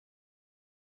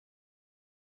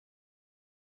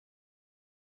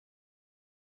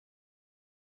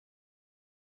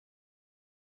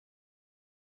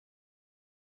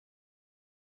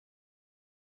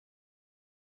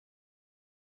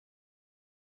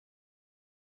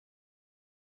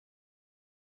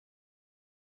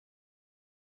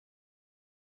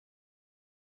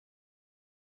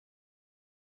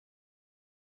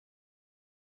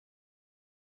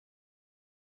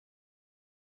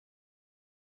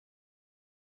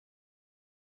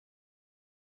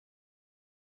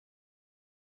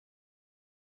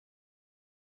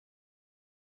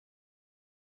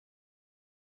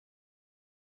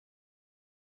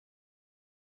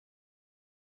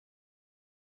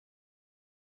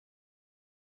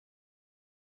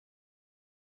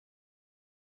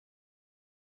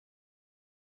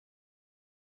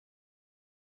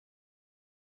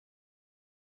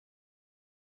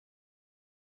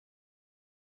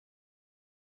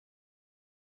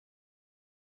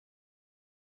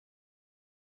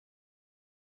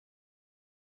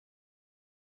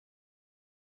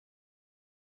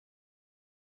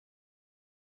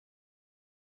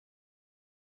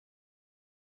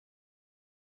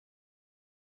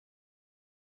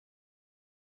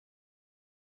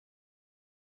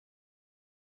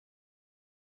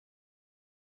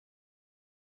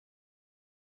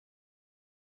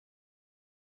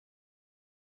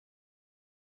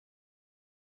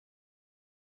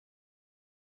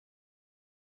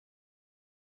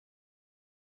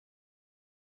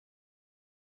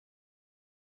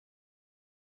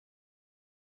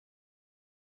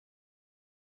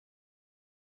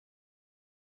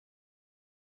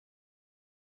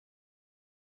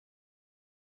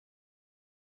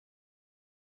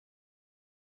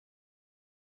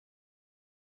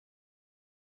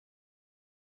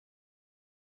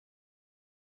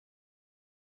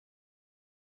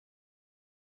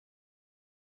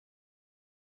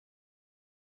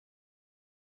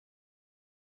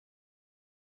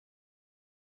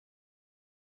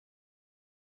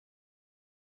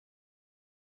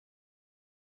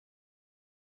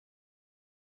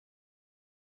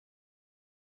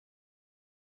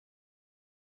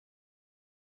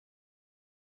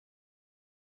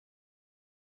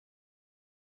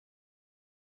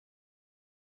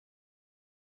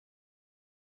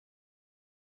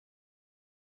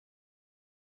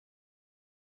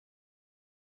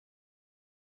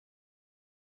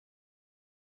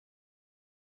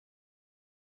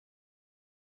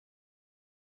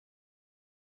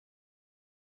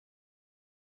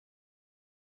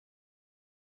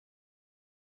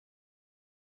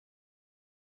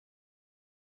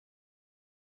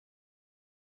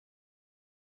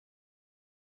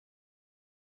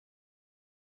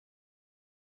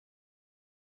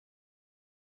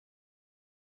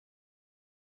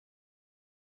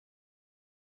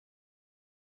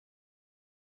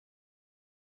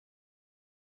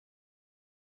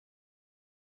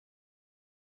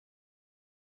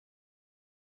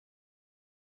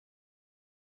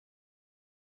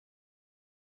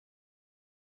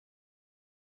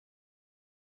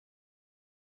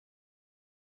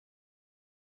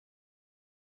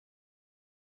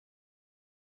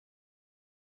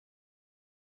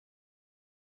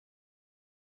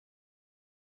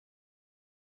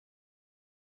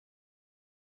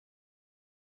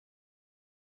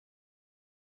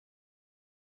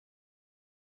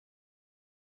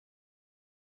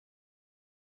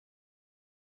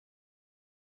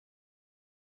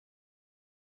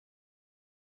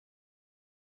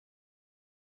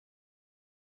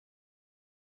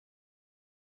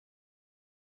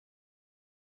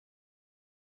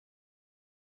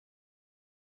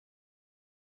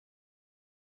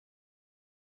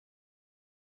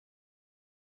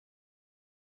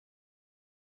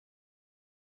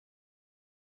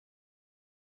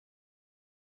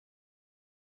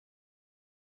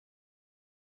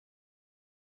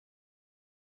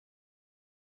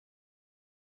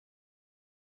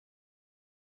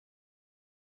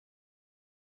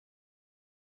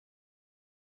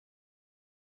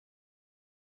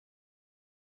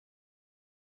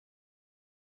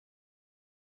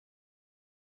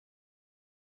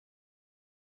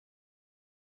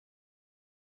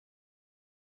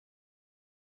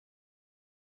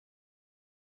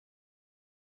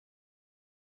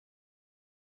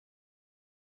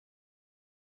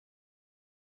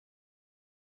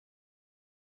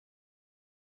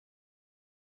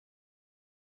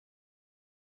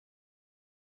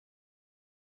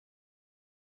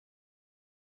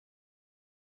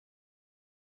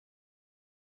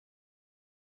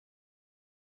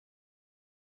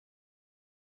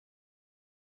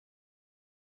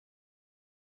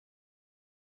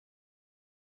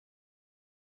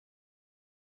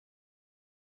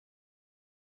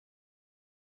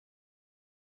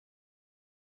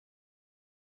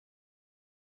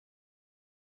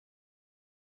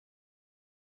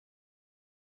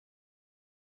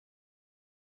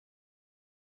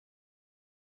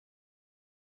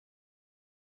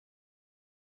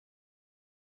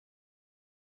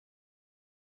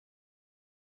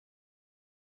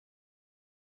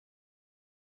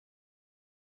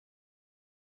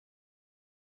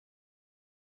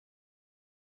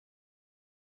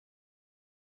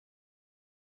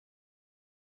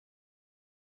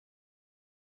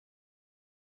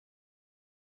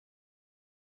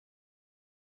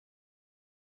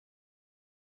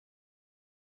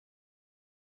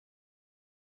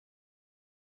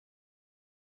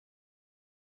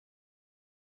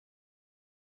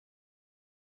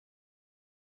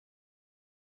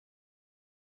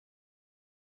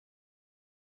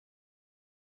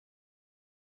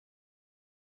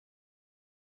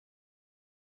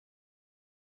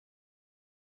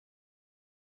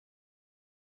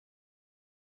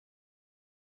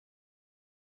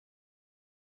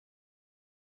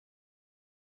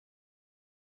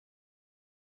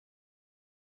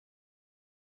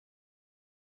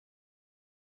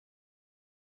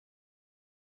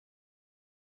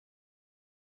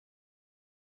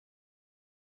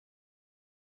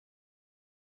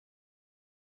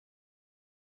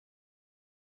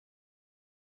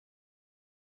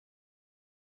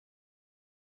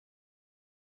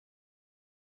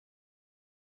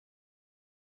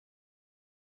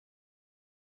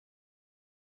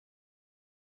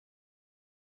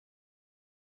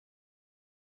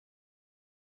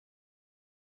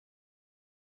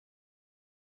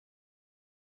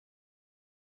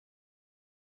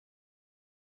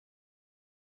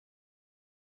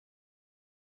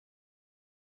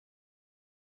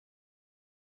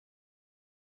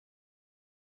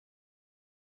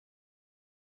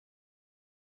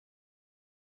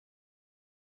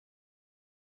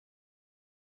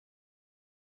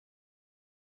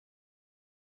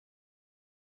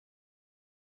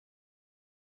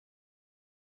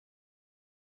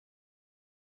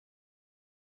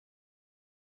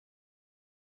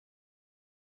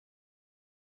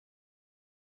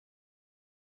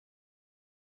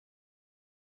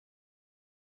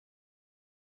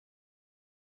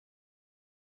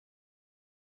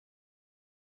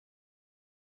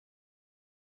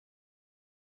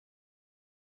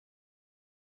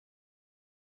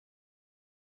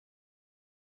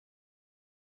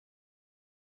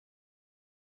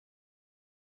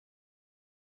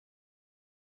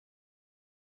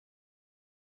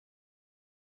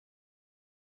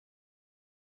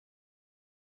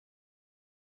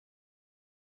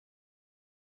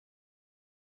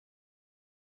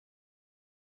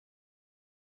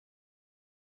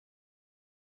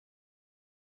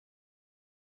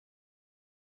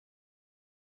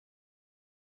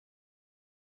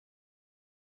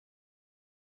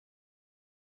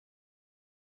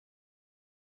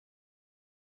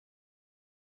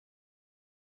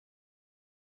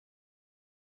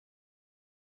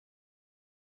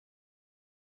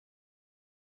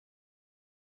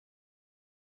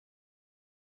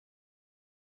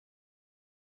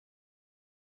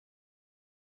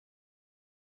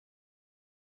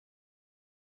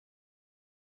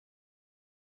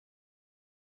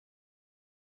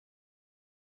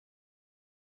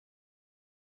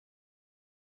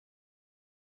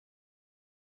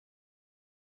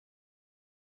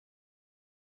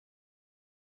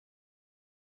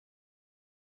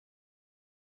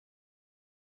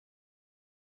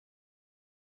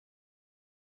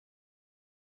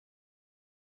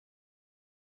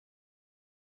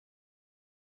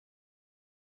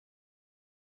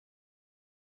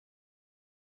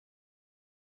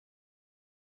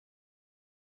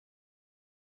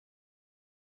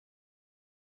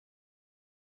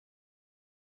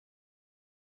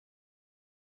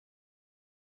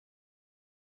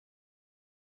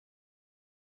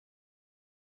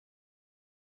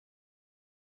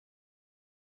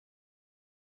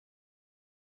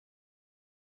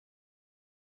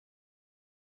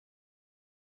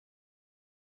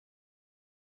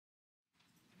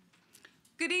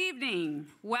Good evening.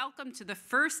 Welcome to the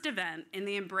first event in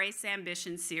the Embrace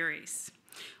Ambition series.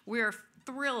 We're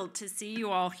thrilled to see you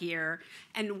all here,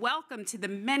 and welcome to the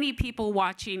many people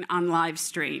watching on live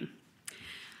stream.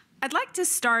 I'd like to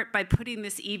start by putting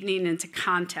this evening into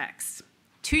context.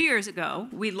 2 years ago,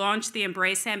 we launched the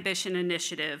Embrace Ambition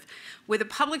initiative with a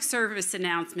public service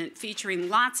announcement featuring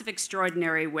lots of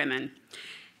extraordinary women.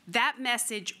 That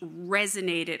message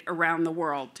resonated around the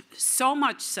world, so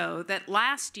much so that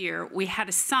last year we had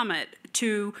a summit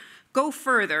to go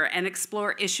further and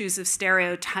explore issues of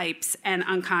stereotypes and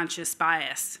unconscious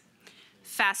bias.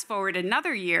 Fast forward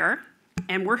another year,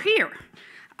 and we're here.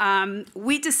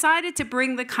 We decided to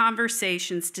bring the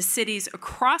conversations to cities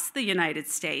across the United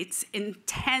States in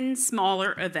 10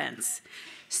 smaller events,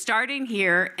 starting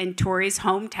here in Tory's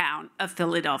hometown of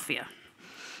Philadelphia.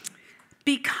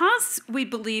 Because we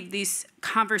believe these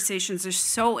conversations are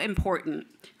so important,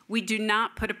 we do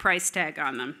not put a price tag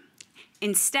on them.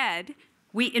 Instead,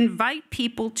 we invite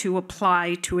people to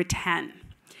apply to attend.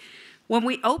 When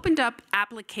we opened up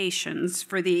applications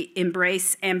for the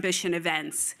Embrace Ambition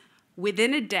events,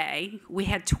 within a day, we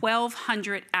had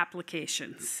 1,200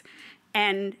 applications.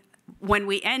 And when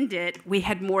we ended, we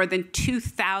had more than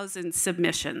 2,000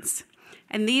 submissions.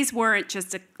 And these weren't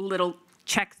just a little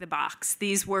check the box.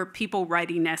 These were people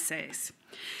writing essays.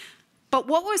 But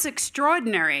what was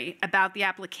extraordinary about the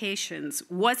applications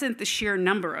wasn't the sheer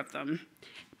number of them,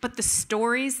 but the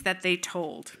stories that they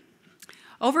told.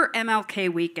 Over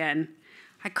MLK weekend,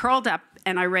 I curled up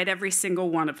and I read every single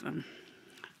one of them.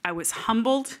 I was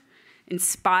humbled,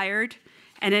 inspired,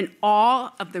 and in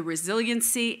awe of the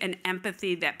resiliency and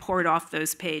empathy that poured off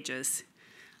those pages.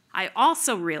 I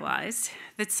also realized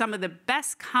that some of the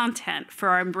best content for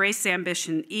our Embrace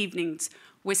Ambition evenings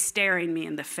was staring me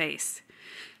in the face.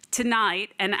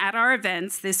 Tonight, and at our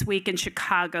events this week in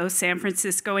Chicago, San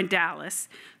Francisco, and Dallas,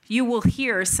 you will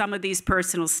hear some of these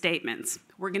personal statements.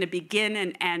 We're going to begin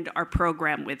and end our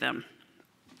program with them.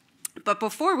 But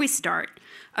before we start,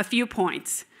 a few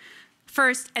points.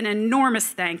 First, an enormous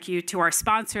thank you to our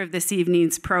sponsor of this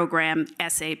evening's program,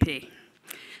 SAP.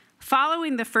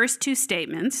 Following the first two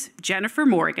statements, Jennifer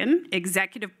Morgan,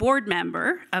 Executive Board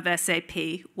Member of SAP,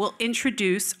 will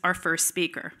introduce our first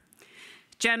speaker.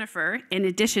 Jennifer, in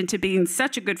addition to being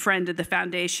such a good friend of the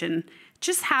foundation,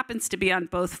 just happens to be on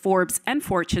both Forbes and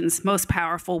Fortune's Most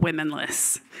Powerful Women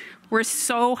lists. We're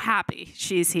so happy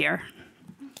she's here.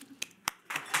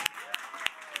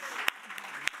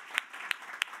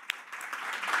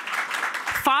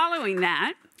 Following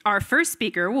that, our first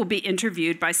speaker will be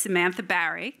interviewed by Samantha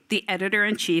Barry, the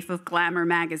editor-in-chief of Glamour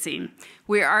magazine.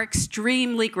 We are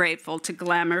extremely grateful to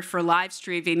Glamour for live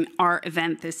streaming our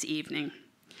event this evening.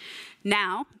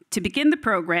 Now, to begin the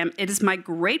program, it is my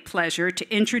great pleasure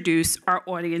to introduce our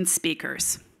audience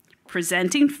speakers.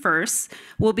 Presenting first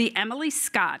will be Emily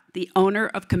Scott, the owner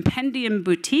of Compendium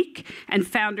Boutique and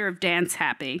founder of Dance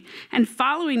Happy. And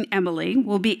following Emily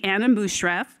will be Anna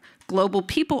Mushraf, Global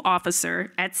People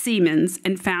Officer at Siemens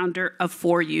and founder of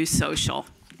 4U Social.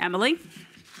 Emily?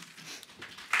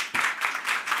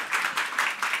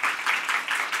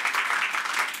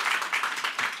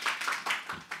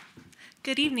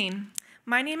 Good evening.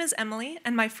 My name is Emily,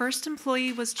 and my first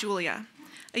employee was Julia,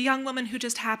 a young woman who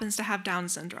just happens to have Down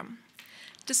syndrome.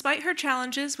 Despite her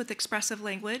challenges with expressive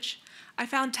language, I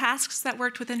found tasks that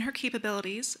worked within her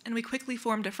capabilities, and we quickly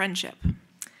formed a friendship.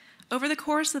 Over the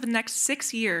course of the next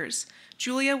 6 years,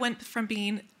 Julia went from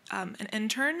being an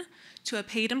intern to a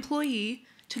paid employee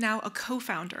to now a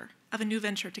co-founder of a new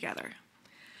venture together.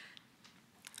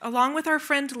 Along with our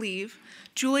friend Leave,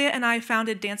 Julia and I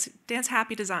founded Dance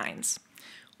Happy Designs.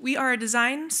 We are a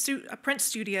print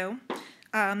studio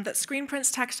that screen prints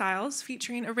textiles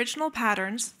featuring original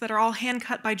patterns that are all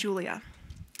hand-cut by Julia.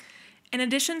 In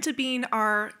addition to being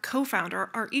our co-founder,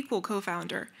 our equal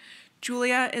co-founder,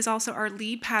 Julia is also our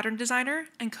lead pattern designer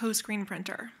and co-screen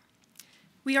printer.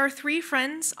 We are 3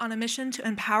 friends on a mission to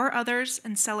empower others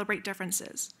and celebrate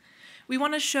differences. We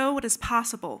want to show what is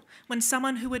possible when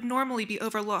someone who would normally be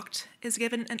overlooked is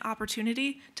given an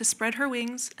opportunity to spread her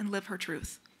wings and live her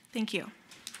truth. Thank you.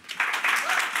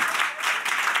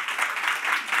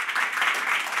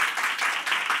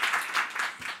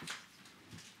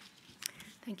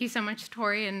 Thank you so much,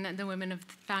 Tory, and the women of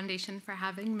the foundation for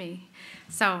having me.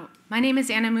 So, my name is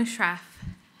Anna Mushraf.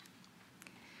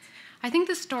 I think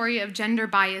the story of gender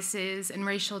biases and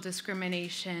racial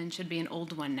discrimination should be an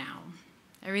old one now.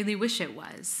 I really wish it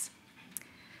was.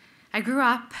 I grew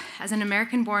up as an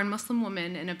American-born Muslim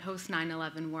woman in a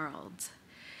post-9/11 world.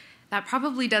 That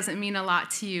probably doesn't mean a lot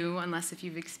to you unless if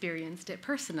you've experienced it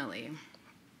personally.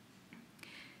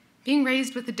 Being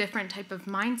raised with a different type of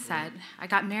mindset, I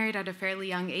got married at a fairly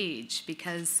young age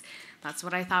because that's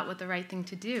what I thought was the right thing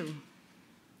to do.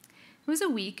 It was a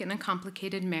weak and a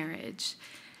complicated marriage,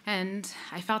 and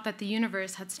I felt that the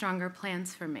universe had stronger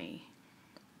plans for me.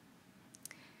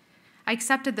 I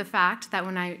accepted the fact that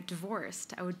when I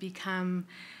divorced, I would become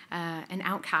an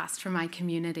outcast from my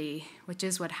community, which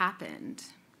is what happened.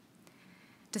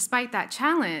 Despite that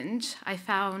challenge, I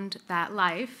found that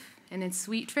life, in its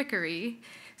sweet trickery,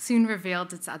 soon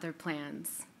revealed its other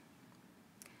plans.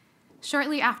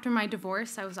 Shortly after my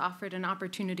divorce, I was offered an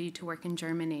opportunity to work in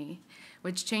Germany,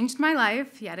 which changed my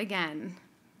life yet again.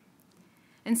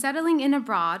 In settling in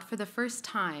abroad for the first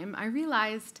time, I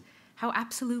realized how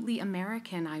absolutely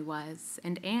American I was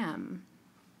and am.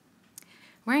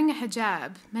 Wearing a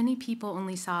hijab, many people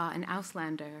only saw an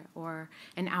Auslander or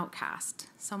an outcast,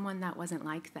 someone that wasn't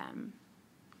like them.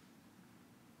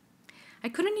 I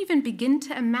couldn't even begin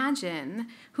to imagine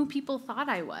who people thought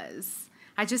I was.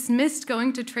 I just missed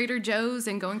going to Trader Joe's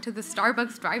and going to the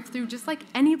Starbucks drive-thru just like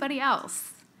anybody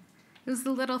else. It was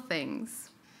the little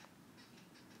things.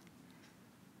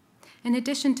 In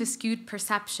addition to skewed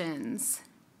perceptions,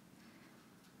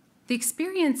 the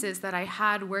experiences that I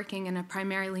had working in a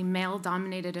primarily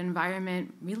male-dominated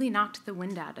environment really knocked the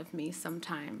wind out of me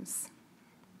sometimes.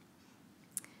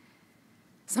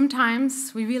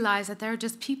 Sometimes we realize that there are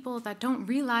just people that don't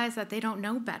realize that they don't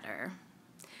know better.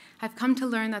 I've come to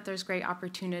learn that there's great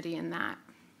opportunity in that.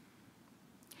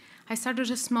 I started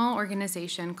a small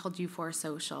organization called U4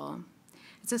 Social.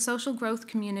 It's a social growth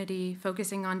community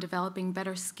focusing on developing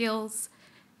better skills,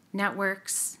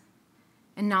 networks,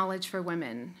 and knowledge for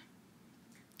women.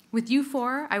 With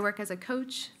U4, I work as a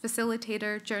coach,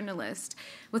 facilitator, journalist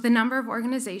with a number of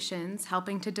organizations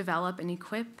helping to develop and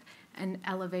equip and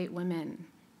elevate women.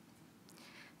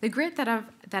 The grit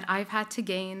that I've had to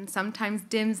gain sometimes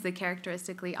dims the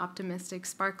characteristically optimistic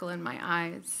sparkle in my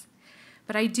eyes.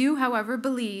 But I do, however,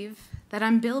 believe that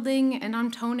I'm building and I'm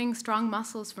toning strong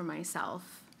muscles for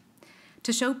myself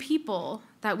to show people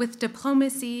that with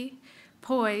diplomacy,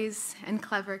 poise, and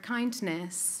clever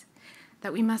kindness,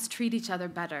 that we must treat each other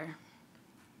better.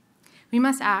 We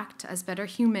must act as better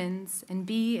humans and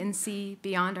be and see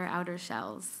beyond our outer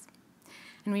shells.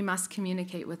 And we must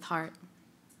communicate with heart.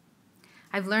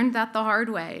 I've learned that the hard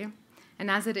way,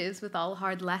 and as it is with all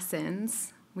hard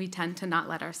lessons, we tend to not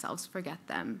let ourselves forget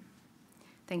them.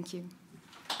 Thank you.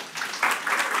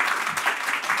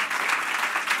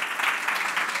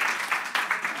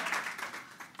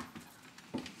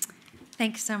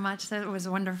 Thanks so much. That was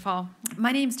wonderful.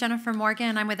 My name's Jennifer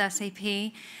Morgan. I'm with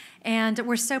SAP, and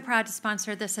we're so proud to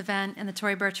sponsor this event in the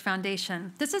Tory Burch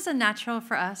Foundation. This is a natural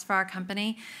for us, for our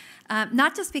company,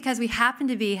 not just because we happen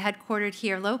to be headquartered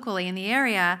here locally in the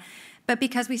area, but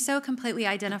because we so completely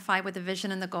identify with the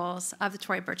vision and the goals of the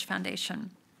Tory Burch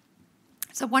Foundation.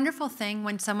 It's a wonderful thing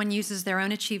when someone uses their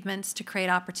own achievements to create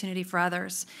opportunity for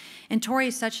others. And Tory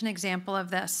is such an example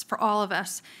of this for all of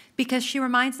us because she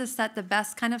reminds us that the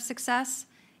best kind of success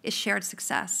is shared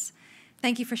success.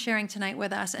 Thank you for sharing tonight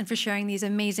with us and for sharing these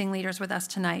amazing leaders with us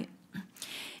tonight.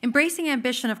 Embracing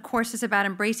ambition, of course, is about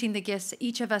embracing the gifts that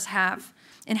each of us have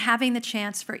and having the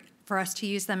chance for us to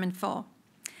use them in full.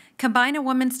 Combine a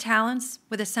woman's talents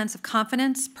with a sense of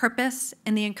confidence, purpose,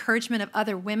 and the encouragement of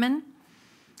other women,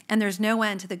 and there's no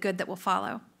end to the good that will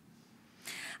follow.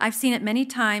 I've seen it many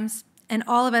times, and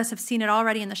all of us have seen it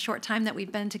already in the short time that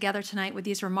we've been together tonight with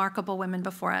these remarkable women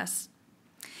before us.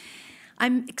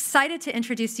 I'm excited to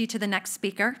introduce you to the next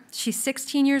speaker. She's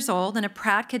 16 years old and a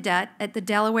proud cadet at the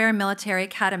Delaware Military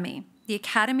Academy. The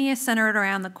academy is centered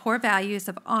around the core values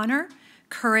of honor,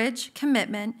 courage,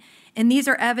 commitment, and these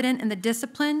are evident in the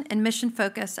discipline and mission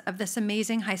focus of this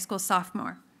amazing high school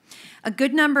sophomore. A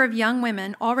good number of young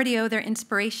women already owe their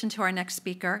inspiration to our next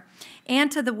speaker and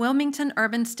to the Wilmington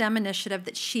Urban STEM initiative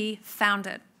that she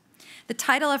founded. The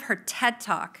title of her TED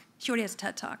Talk, she already has a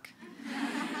TED Talk,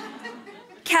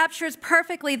 captures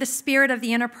perfectly the spirit of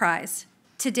the enterprise.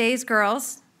 Today's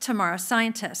girls, tomorrow's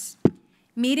scientists.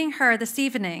 Meeting her this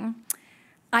evening,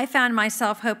 I found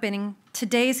myself hoping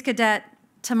today's cadet,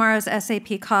 tomorrow's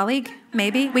SAP colleague,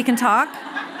 maybe we can talk.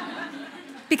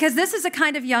 Because this is a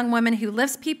kind of young woman who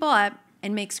lifts people up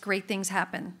and makes great things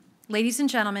happen. Ladies and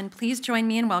gentlemen, please join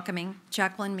me in welcoming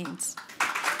Jacqueline Means.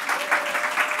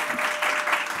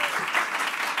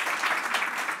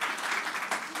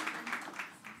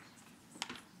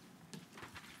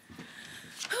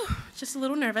 Just a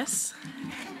little nervous.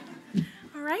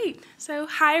 All right, so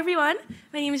hi everyone.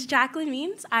 My name is Jacqueline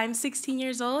Means. I'm 16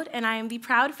 years old and I am the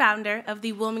proud founder of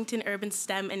the Wilmington Urban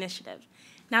STEM initiative.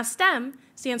 Now STEM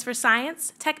stands for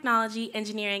science, technology,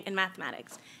 engineering, and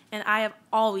mathematics. and I have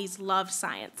always loved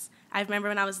science. I remember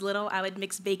when I was little, I would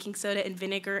mix baking soda and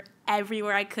vinegar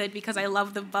everywhere I could because I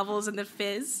love the bubbles and the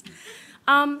fizz.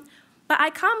 But I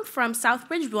come from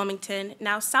Southbridge, Wilmington.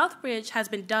 Now, Southbridge has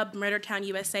been dubbed Murder Town,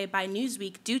 USA by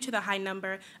Newsweek due to the high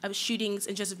number of shootings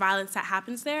and just violence that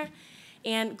happens there.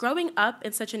 And growing up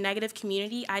in such a negative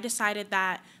community, I decided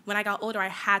that when I got older, I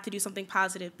had to do something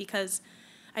positive because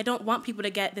I don't want people to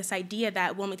get this idea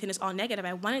that Wilmington is all negative.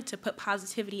 I wanted to put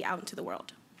positivity out into the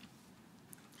world.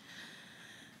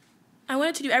 I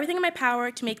wanted to do everything in my power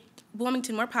to make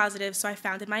Wilmington more positive, so I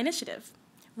founded my initiative.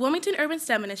 Wilmington Urban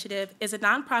STEM Initiative is a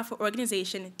nonprofit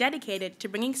organization dedicated to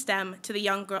bringing STEM to the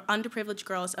young underprivileged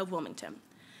girls of Wilmington.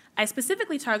 I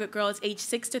specifically target girls aged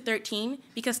 6 to 13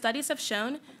 because studies have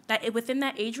shown that within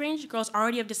that age range, girls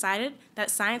already have decided that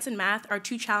science and math are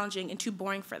too challenging and too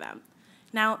boring for them.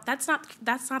 Now, that's not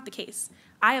the case.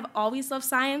 I have always loved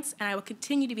science, and I will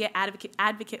continue to be an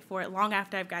advocate for it long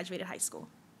after I've graduated high school.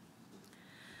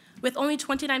 With only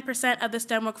 29% of the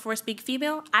STEM workforce being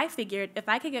female, I figured if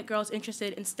I could get girls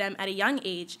interested in STEM at a young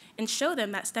age and show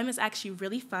them that STEM is actually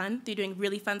really fun through doing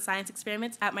really fun science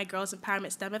experiments at my Girls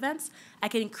Empowerment STEM events, I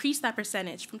could increase that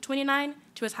percentage from 29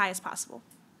 to as high as possible.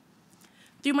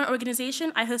 Through my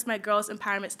organization, I host my Girls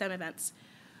Empowerment STEM events,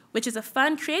 which is a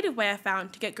fun, creative way I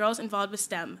found to get girls involved with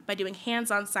STEM by doing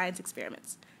hands-on science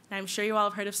experiments. Now, I'm sure you all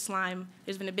have heard of slime.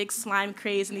 There's been a big slime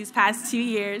craze in these past 2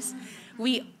 years.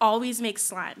 We always make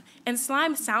slime. And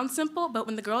slime sounds simple, but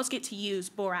when the girls get to use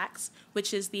borax,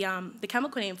 which is the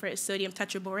chemical name for it is sodium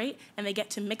tetraborate, and they get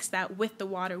to mix that with the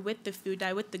water, with the food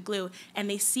dye, with the glue, and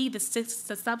they see the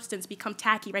substance become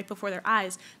tacky right before their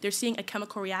eyes, they're seeing a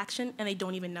chemical reaction, and they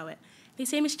don't even know it. They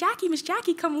say, Miss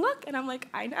Jackie, come look. And I'm like,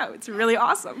 I know, it's really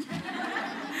awesome.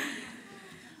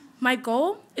 My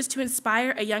goal is to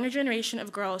inspire a younger generation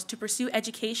of girls to pursue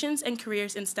educations and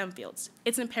careers in STEM fields.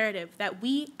 It's imperative that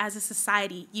we, as a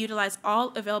society, utilize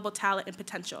all available talent and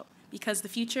potential, because the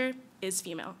future is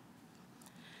female.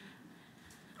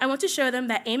 I want to show them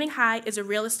that aiming high is a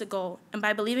realistic goal, and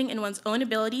by believing in one's own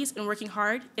abilities and working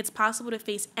hard, it's possible to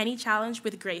face any challenge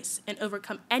with grace and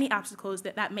overcome any obstacles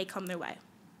that may come their way.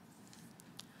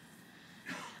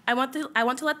 I want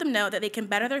to let them know that they can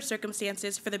better their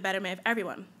circumstances for the betterment of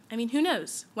everyone. I mean, who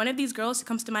knows? One of these girls who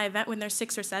comes to my event when they're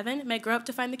 6 or 7 may grow up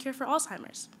to find the cure for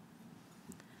Alzheimer's.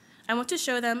 I want to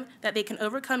show them that they can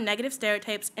overcome negative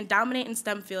stereotypes and dominate in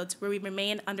STEM fields where we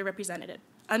remain underrepresented.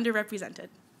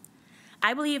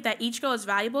 I believe that each girl is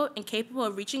valuable and capable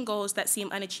of reaching goals that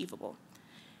seem unachievable.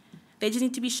 They just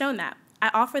need to be shown that. I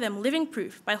offer them living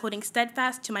proof by holding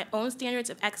steadfast to my own standards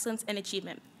of excellence and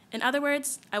achievement. In other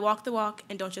words, I walk the walk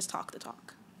and don't just talk the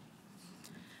talk.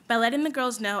 By letting the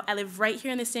girls know I live right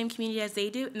here in the same community as they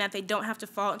do and that they don't have to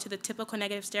fall into the typical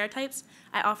negative stereotypes,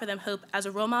 I offer them hope as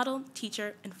a role model,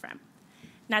 teacher, and friend.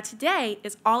 Now today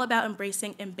is all about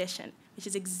embracing ambition, which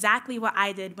is exactly what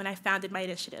I did when I founded my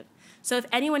initiative. So if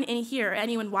anyone in here or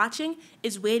anyone watching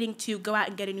is waiting to go out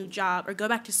and get a new job or go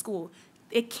back to school,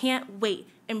 it can't wait.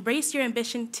 Embrace your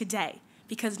ambition today,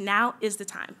 because now is the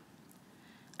time.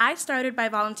 I started by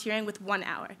volunteering with 1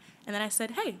 hour, and then I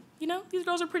said, hey, you know, these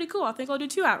girls are pretty cool. I think I'll do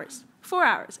 2 hours, 4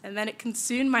 hours, and then it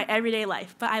consumed my everyday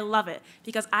life. But I love it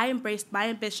because I embraced my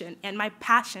ambition and my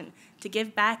passion to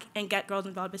give back and get girls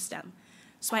involved with STEM.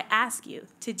 So I ask you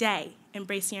today,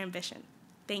 embrace your ambition.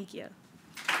 Thank you.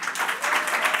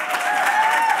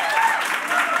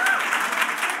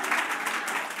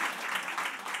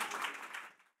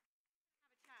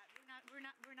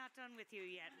 We're not done with you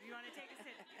yet. You want to take a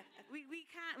sit?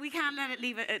 We can't let it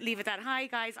leave it that. Hi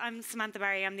guys, I'm Samantha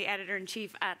Barry. I'm the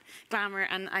editor-in-chief at Glamour,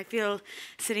 and I feel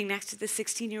sitting next to the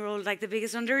 16-year-old like the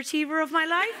biggest underachiever of my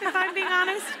life, if I'm being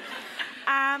honest.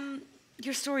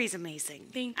 Your story is amazing.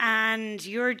 Thank you. And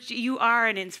you are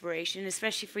an inspiration,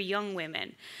 especially for young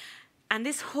women. And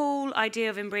this whole idea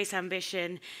of embrace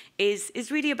ambition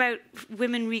is really about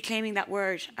women reclaiming that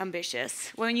word,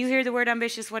 ambitious. When you hear the word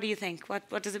ambitious, what do you think?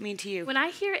 What does it mean to you? When I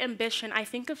hear ambition, I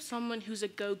think of someone who's a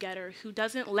go-getter, who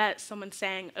doesn't let someone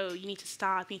saying, oh, you need to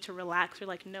stop, you need to relax. They're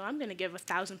like, no, I'm going to give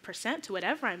 1,000% to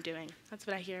whatever I'm doing. That's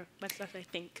what I hear. That's what I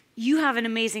think. You have an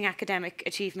amazing academic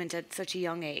achievement at such a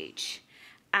young age.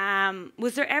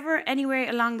 Was there ever anywhere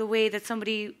along the way that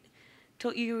somebody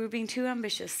told you were being too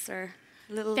ambitious or...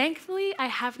 Thankfully, I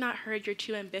have not heard you're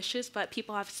too ambitious, but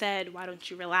people have said, why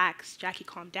don't you relax? Jackie,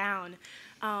 calm down.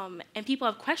 And people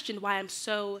have questioned why I'm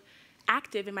so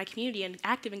active in my community and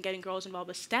active in getting girls involved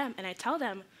with STEM. And I tell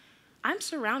them, I'm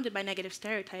surrounded by negative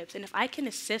stereotypes, and if I can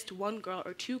assist one girl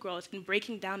or two girls in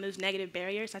breaking down those negative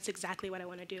barriers, that's exactly what I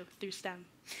want to do through STEM.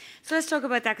 So let's talk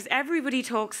about that, because everybody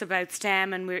talks about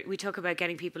STEM, and we talk about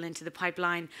getting people into the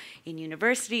pipeline in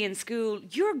university and school.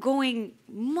 You're going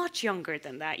much younger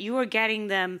than that. You are getting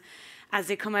them as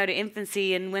they come out of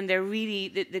infancy, and when they're really,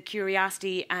 the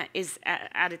curiosity is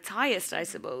at its highest, I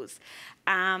suppose.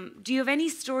 Do you have any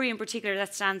story in particular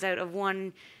that stands out of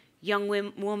one young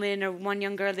woman or one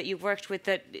young girl that you've worked with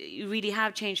that you really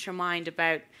have changed her mind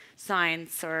about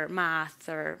science or math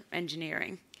or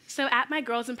engineering? So at my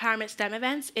Girls Empowerment STEM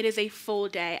events, it is a full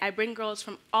day. I bring girls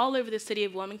from all over the city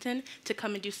of Wilmington to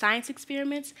come and do science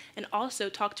experiments and also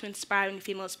talk to inspiring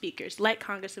female speakers like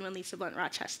Congresswoman Lisa Blunt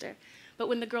Rochester. But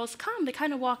when the girls come, they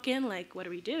kind of walk in like, what are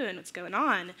we doing? What's going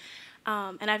on?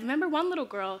 And I remember one little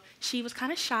girl, she was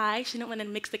kind of shy. She didn't want to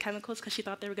mix the chemicals because she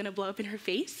thought they were going to blow up in her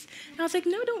face. And I was like,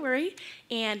 no, don't worry.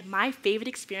 And my favorite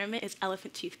experiment is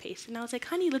elephant toothpaste. And I was like,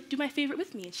 honey, look, do my favorite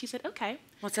with me. And she said, okay.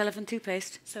 What's elephant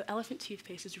toothpaste? So elephant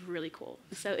toothpaste is really cool.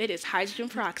 So it is hydrogen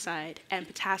peroxide and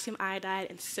potassium iodide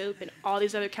and soap and all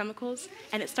these other chemicals.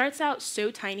 And it starts out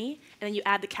so tiny, and then you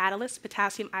add the catalyst,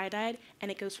 potassium iodide, and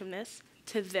it goes from this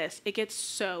to this. It gets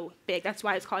so big. That's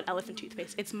why it's called elephant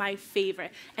toothpaste. It's my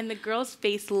favorite. And the girl's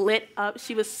face lit up.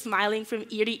 She was smiling from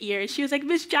ear to ear. She was like,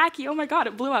 Miss Jackie, oh my God,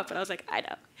 it blew up. And I was like, I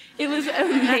know. It was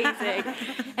amazing.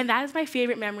 And that is my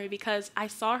favorite memory because I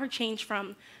saw her change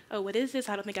from, oh, what is this?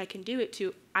 I don't think I can do it,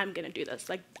 to I'm going to do this.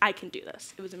 Like, I can do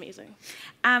this. It was amazing.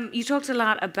 You talked a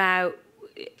lot about,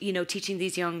 teaching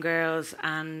these young girls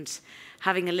and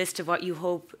having a list of what you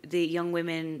hope the young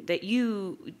women that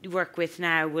you work with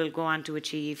now will go on to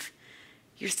achieve.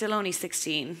 You're still only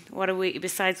 16. What are we,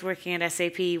 besides working at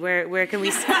SAP, where can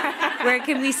we where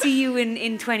can we see you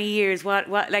in 20 years? What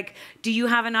like, do you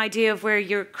have an idea of where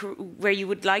you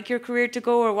would like your career to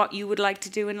go, or what you would like to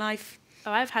do in life?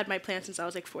 Oh, I've had my plan since I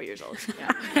was like 4 years old.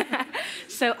 Yeah.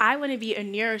 So I want to be a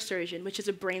neurosurgeon, which is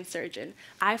a brain surgeon.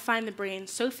 I find the brain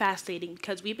so fascinating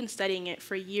because we've been studying it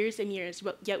for years and years,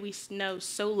 but yet we know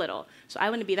so little. So I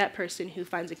want to be that person who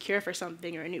finds a cure for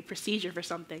something or a new procedure for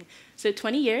something. So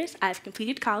 20 years, I've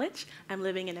completed college. I'm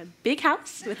living in a big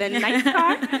house with a nice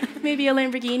car, maybe a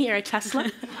Lamborghini or a Tesla.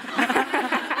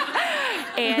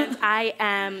 And I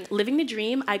am living the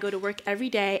dream. I go to work every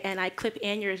day, and I clip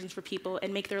aneurysms for people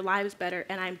and make their lives better,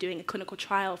 and I'm doing a clinical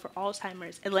trial for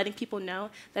Alzheimer's and letting people know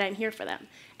that I'm here for them.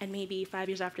 And maybe 5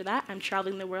 years after that, I'm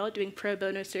traveling the world doing pro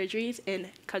bono surgeries in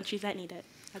countries that need it.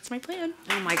 That's my plan.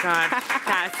 Oh, my God.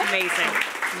 That's amazing.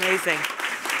 Amazing.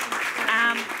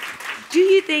 Do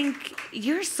you think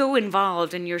you're so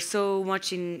involved and you're so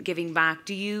much in giving back?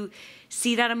 Do you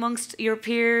see that amongst your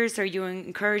peers? Are you an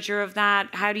encourager of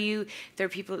that? How do you, there are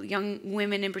people, young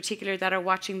women in particular, that are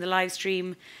watching the live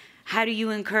stream. How do you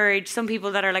encourage some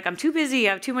people that are like, I'm too busy,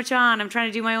 I have too much on, I'm trying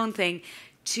to do my own thing,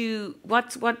 to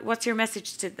what's your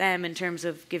message to them in terms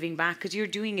of giving back? Because you're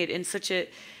doing it in such a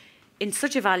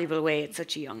valuable way at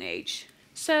such a young age.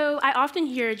 So I often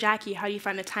hear, Jackie, how do you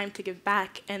find the time to give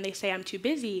back? And they say, I'm too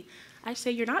busy. I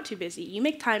say, you're not too busy. You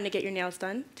make time to get your nails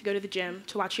done, to go to the gym,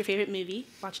 to watch your favorite movie,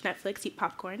 watch Netflix, eat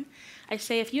popcorn. I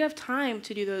say, if you have time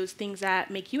to do those things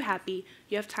that make you happy,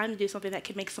 you have time to do something that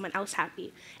can make someone else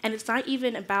happy. And it's not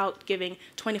even about giving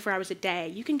 24 hours a day.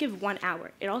 You can give 1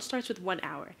 hour. It all starts with 1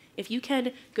 hour. If you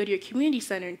can go to your community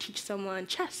center and teach someone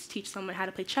chess, teach someone how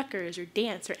to play checkers or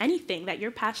dance or anything that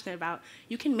you're passionate about,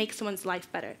 you can make someone's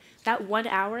life better. That 1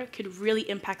 hour could really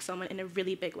impact someone in a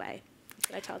really big way.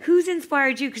 I tell them. Who's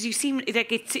inspired you? Because you seem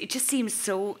like it just seems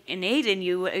so innate in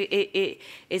you.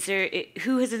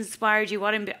 Who has inspired you?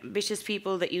 What ambitious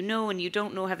people that you know and you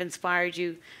don't know have inspired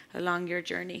you along your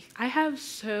journey? I have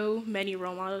so many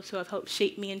role models who have helped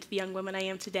shape me into the young woman I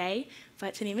am today.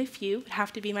 But to name a few, it would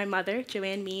have to be my mother,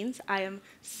 Joanne Means. I am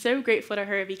so grateful to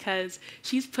her because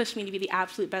she's pushed me to be the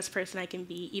absolute best person I can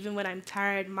be. Even when I'm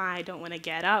tired, I don't want to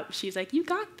get up. She's like, you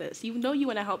got this. You know you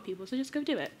want to help people, so just go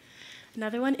do it.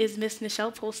 Another one is Miss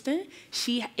Nichelle Polston.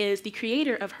 She is the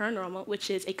creator of Her Normal, which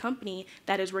is a company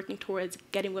that is working towards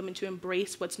getting women to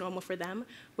embrace what's normal for them,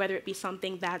 whether it be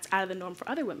something that's out of the norm for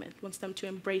other women, wants them to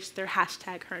embrace their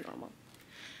hashtag Her Normal.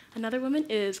 Another woman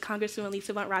is Congresswoman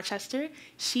Lisa Blunt Rochester.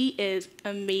 She is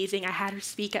amazing. I had her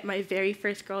speak at my very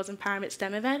first Girls Empowerment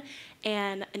STEM event,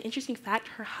 and an interesting fact,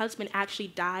 her husband actually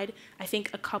died, I think,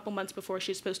 a couple months before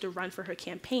she was supposed to run for her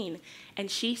campaign.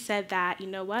 And she said that, you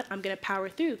know what, I'm going to power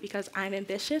through because I'm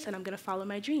ambitious and I'm going to follow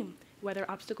my dream, whether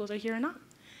obstacles are here or not.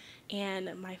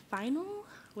 And my final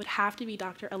would have to be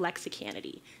Dr. Alexa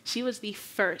Kennedy. She was the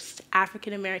first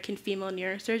African-American female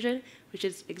neurosurgeon, which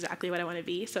is exactly what I want to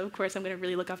be. So, of course, I'm going to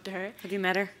really look up to her. Have you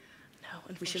met her? No,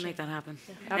 We should make that happen.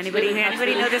 Yeah, anybody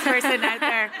know this person out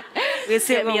there? We'll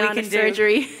see what we can do.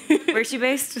 Surgery. Where's she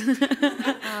based?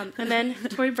 And then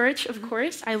Tory Burch, of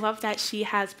course. I love that she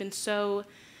has been so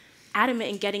adamant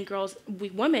in getting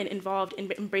women involved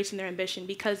in embracing their ambition,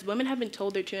 because women have been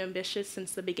told they're too ambitious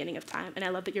since the beginning of time. And I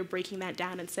love that you're breaking that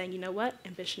down and saying, you know what,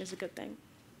 ambition is a good thing.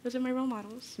 Those are my role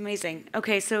models. Amazing.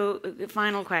 Okay, so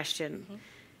final question.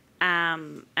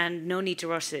 And no need to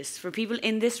rush this. For people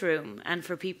in this room and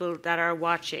for people that are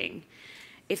watching,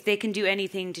 if they can do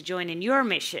anything to join in your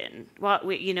mission, what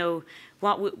would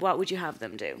you have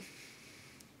them do?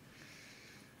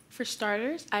 For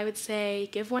starters, I would say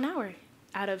give 1 hour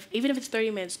out of, even if it's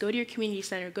 30 minutes, go to your community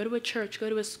center, go to a church, go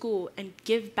to a school, and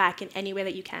give back in any way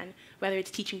that you can. Whether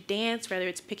it's teaching dance, whether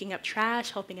it's picking up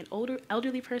trash, helping an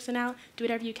elderly person out, do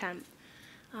whatever you can.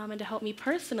 And to help me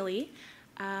personally,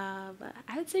 I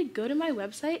would say go to my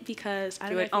website, because I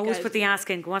don't know if you always guys put the ask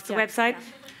in. What's the website? Yeah.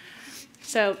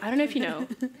 So I don't know if you know,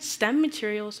 STEM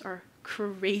materials are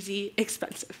crazy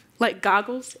expensive. Like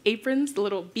goggles, aprons, the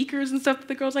little beakers and stuff that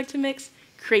the girls like to mix,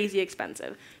 crazy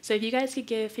expensive. So if you guys could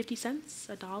give 50 cents,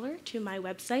 $1 to my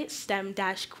website,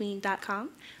 stem-queen.com.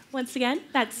 Once again,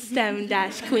 that's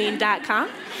stem-queen.com.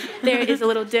 There is a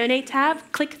little donate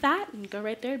tab. Click that and go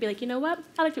right there. Be like, you know what?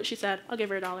 I liked what she said. I'll give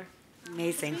her $1.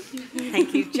 Amazing.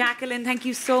 Thank you. Jacqueline, thank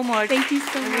you so much. Thank you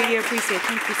so much. I really appreciate it.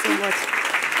 Thank you so much.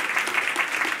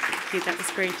 Thank you. That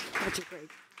was great. That was great.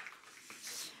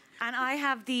 And I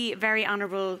have the very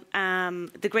honourable,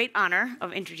 the great honour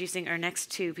of introducing our next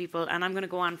two people. And I'm going to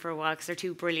go on for a while because they're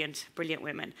two brilliant, brilliant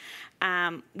women.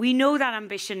 We know that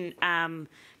ambition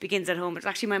begins at home. It's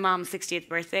actually my mom's 60th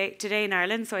birthday today in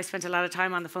Ireland, so I spent a lot of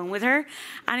time on the phone with her.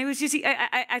 And it was just,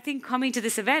 I think coming to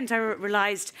this event, I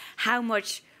realised how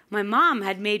much my mom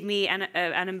had made me an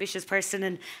ambitious person,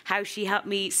 and how she helped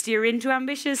me steer into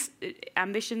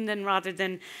ambition rather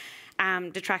than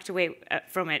detract away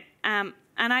from it.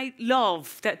 And I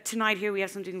love that tonight here we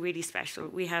have something really special.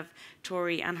 We have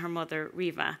Tory and her mother,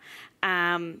 Riva.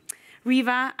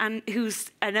 Riva,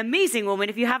 who's an amazing woman.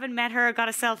 If you haven't met her, got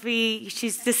a selfie,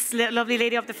 she's this lovely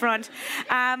lady up the front.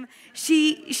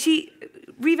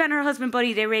 Riva and her husband,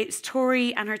 Buddy, they raised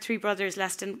Tory and her 3 brothers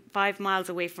less than 5 miles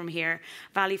away from here,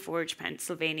 Valley Forge,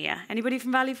 Pennsylvania. Anybody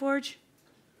from Valley Forge?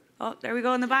 Oh, there we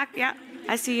go in the back. Yeah,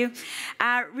 I see you.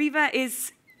 Riva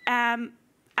is...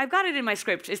 I've got it in my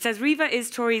script. It says, Riva is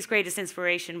Tory's greatest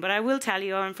inspiration. But I will tell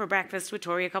you, I went for breakfast with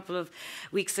Tory a couple of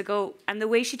weeks ago, and the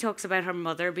way she talks about her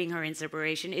mother being her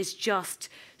inspiration is just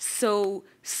so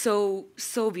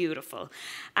beautiful.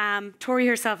 Tory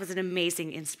herself is an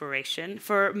amazing inspiration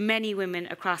for many women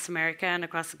across America and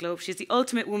across the globe. She's the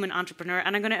ultimate woman entrepreneur,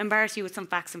 and I'm going to embarrass you with some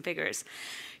facts and figures.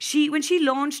 When she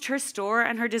launched her store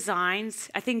and her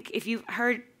designs, I think if you've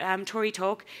heard Tory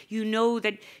talk, you know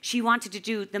that she wanted to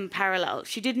do them parallel.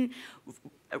 She didn't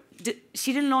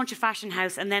launch a fashion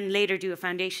house and then later do a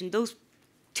foundation. Those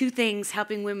two things,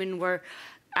 helping women, were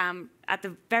at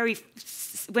the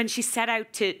when she set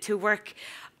out to work,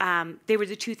 they were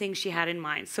the two things she had in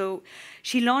mind. So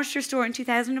she launched her store in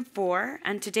 2004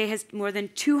 and today has more than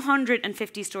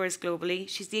 250 stores globally.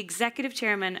 She's the executive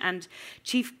chairman and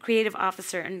chief creative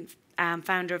officer and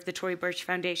founder of the Tory Burch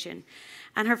Foundation.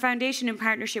 And her foundation, in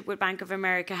partnership with Bank of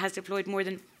America, has deployed more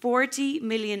than 40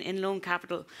 million in loan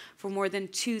capital for more than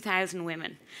 2,000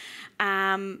 women.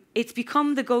 It's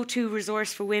become the go-to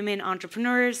resource for women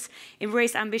entrepreneurs.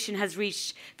 Embrace Ambition has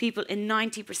reached people in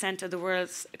 90% of the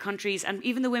world's countries. And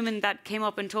even the women that came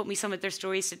up and told me some of their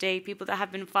stories today, people that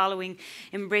have been following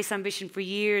Embrace Ambition for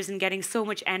years and getting so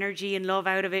much energy and love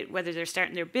out of it, whether they're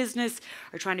starting their business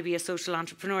or trying to be a social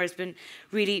entrepreneur, has been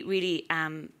really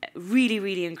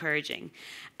encouraging.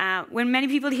 When many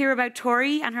people hear about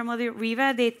Tory and her mother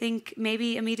Riva, they think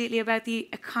maybe immediately about the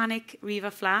iconic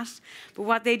Riva flat. But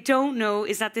what they don't know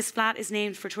is that this flat is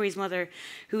named for Tory's mother,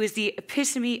 who is the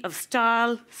epitome of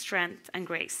style, strength, and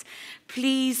grace.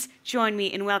 Please join me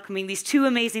in welcoming these two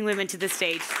amazing women to the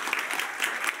stage.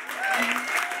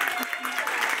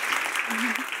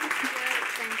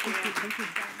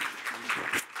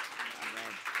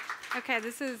 Okay,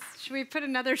 should we put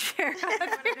another chair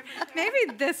up?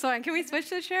 Maybe this one. Can we switch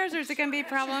the chairs, or is it going to be a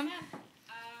problem?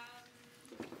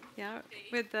 Yeah,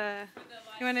 you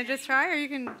want to just try, or you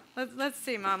can, let's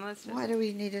see, Mom. Why do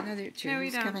we need another chair? No,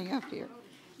 we don't. Coming up here.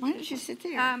 Why don't you sit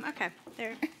there? Okay,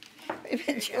 there. Maybe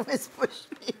you almost pushed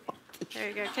me off the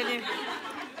chair. There you go. Can you,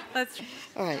 let's.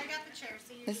 All right. I got the chair,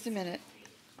 so just a minute.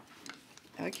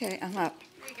 Okay, I'm up.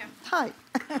 There you go. Hi.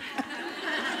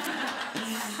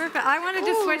 Perfect. I wanted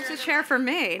to switch the chair for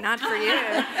me, not for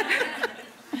you.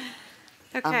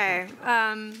 Okay.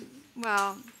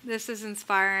 Well, this is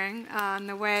inspiring. On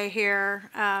the way here,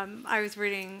 I was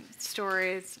reading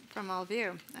stories from all of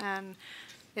you, and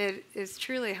it is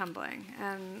truly humbling.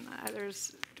 And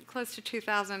there's close to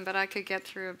 2,000, but I could get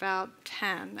through about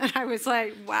 10. And I was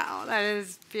like, wow, that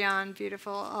is beyond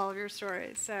beautiful, all of your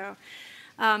stories. So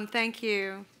thank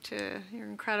you to your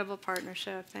incredible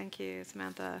partnership. Thank you,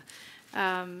 Samantha,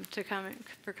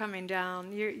 for coming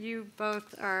down. You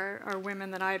both are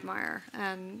women that I admire,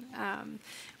 and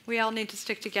we all need to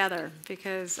stick together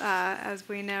because, as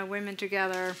we know, women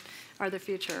together are the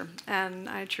future, and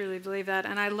I truly believe that.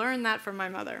 And I learned that from my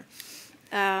mother.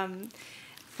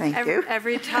 Thank you.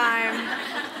 Every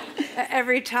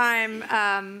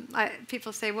time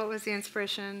people say, "What was the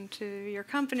inspiration to your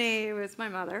company?" It was my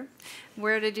mother.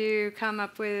 Where did you come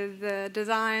up with the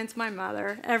designs? My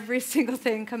mother. Every single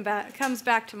thing comes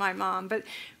back to my mom. But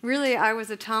really, I was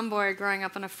a tomboy growing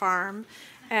up on a farm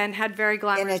and had very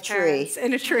glamorous parents.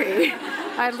 In a tree.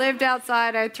 I lived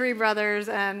outside. I had 3 brothers,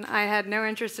 and I had no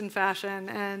interest in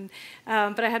fashion.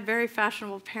 But I had very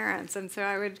fashionable parents, and so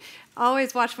I would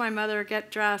always watch my mother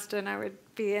get dressed, and I would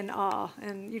be in awe.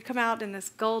 And you'd come out in this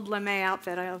gold lame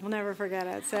outfit. I will never forget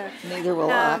it. So neither will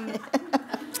I.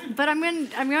 But I'm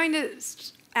going to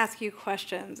ask you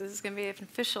questions. This is going to be an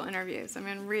official interview, so I'm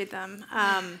going to read them.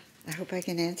 I hope I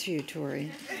can answer you,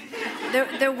 Tory.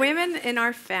 The women in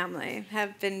our family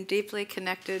have been deeply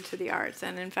connected to the arts,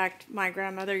 and in fact, my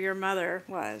grandmother, your mother,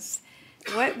 was.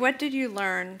 What did you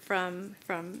learn from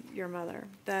your mother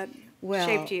that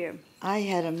shaped you? I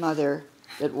had a mother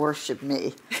that worshipped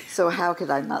me, so how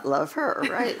could I not love her,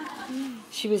 right?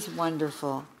 She was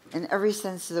wonderful in every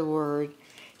sense of the word.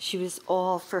 She was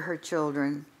all for her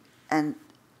children and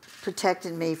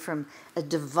protected me from a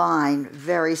divine,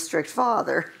 very strict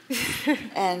father,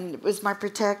 and was my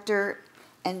protector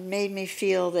and made me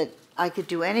feel that I could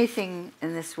do anything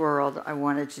in this world I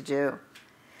wanted to do.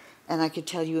 And I could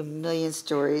tell you a million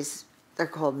stories. They're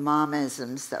called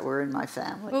momisms that were in my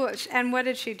family. Well, and what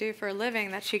did she do for a living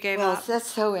that she gave up? Well,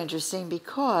 that's so interesting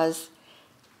because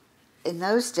in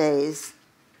those days,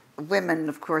 women,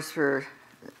 of course, were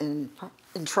in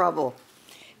trouble.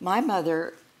 My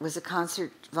mother was a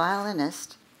concert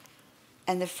violinist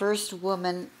and the first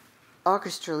woman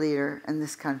orchestra leader in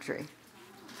this country.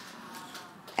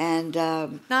 And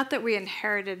not that we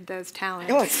inherited those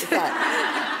talents. Oh, it's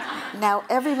that. Now,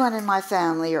 everyone in my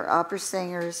family are opera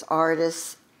singers,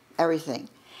 artists, everything.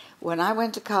 When I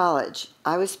went to college,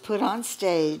 I was put on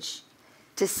stage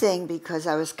to sing because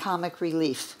I was comic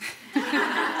relief.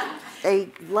 They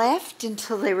laughed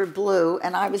until they were blue,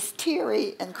 and I was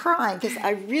teary and crying because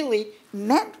I really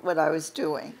meant what I was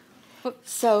doing.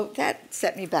 So that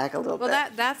set me back a little bit. Well,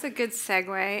 that's a good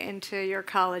segue into your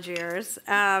college years.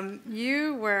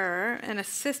 You were an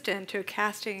assistant to a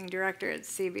casting director at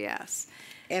CBS.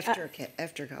 After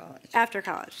college. After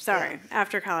college, sorry. Yeah.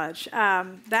 After college.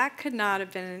 That could not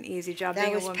have been an easy job that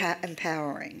being was a woman.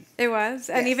 Empowering. It was?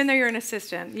 And yes. even though you're an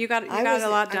assistant, you got a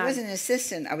lot done. I wasn't an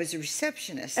assistant. I was a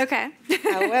receptionist. Okay.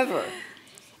 However,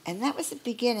 and that was the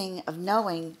beginning of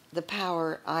knowing the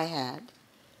power I had.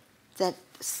 That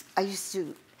I used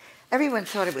to, everyone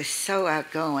thought it was so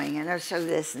outgoing and I was so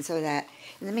this and so that.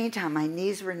 In the meantime, my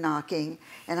knees were knocking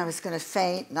and I was going to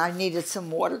faint and I needed some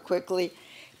water quickly,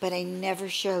 but I never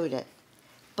showed it.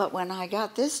 But when I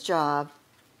got this job,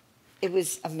 it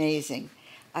was amazing.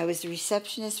 I was the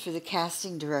receptionist for the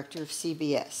casting director of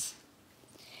CBS.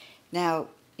 Now,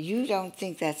 you don't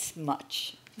think that's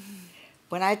much.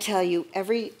 When I tell you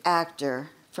every actor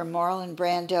from Marlon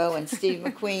Brando and Steve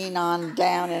McQueen on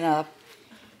down and up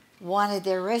wanted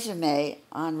their resume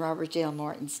on Robert Dale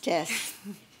Martin's desk,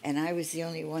 and I was the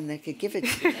only one that could give it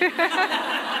to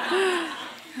them.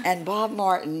 And Bob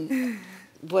Martin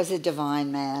was a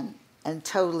divine man and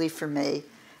totally for me,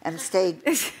 and stayed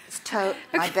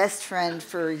my best friend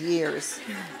for years.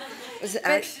 So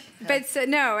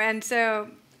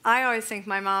I always think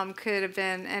my mom could have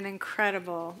been an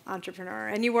incredible entrepreneur,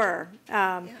 and you were.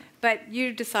 But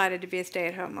you decided to be a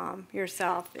stay-at-home mom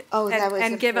yourself,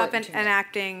 and give up an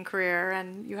acting career,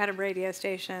 and you had a radio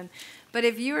station. But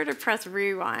if you were to press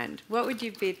rewind, what would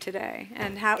you be today?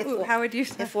 And how would you?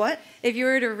 If what? If you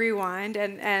were to rewind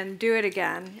and do it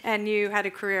again, and you had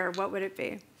a career, what would it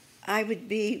be? I would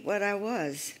be what I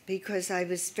was because I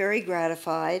was very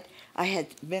gratified. I had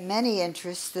many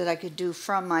interests that I could do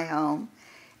from my home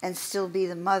and still be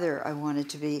the mother I wanted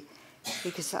to be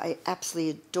because I absolutely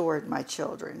adored my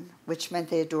children, which meant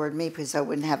they adored me because I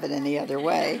wouldn't have it any other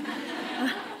way.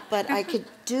 But I could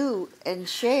do and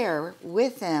share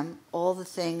with them all the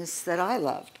things that I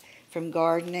loved, from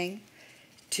gardening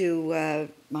to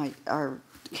our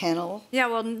kennel. Yeah,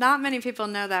 well, not many people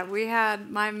know that.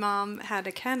 My mom had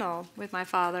a kennel with my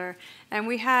father, and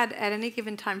we had, at any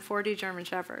given time, 40 German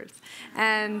Shepherds.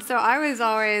 And so I was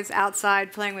always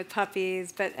outside playing with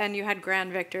puppies, and you had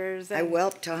Grand Victors. I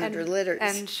whelped 100 litters.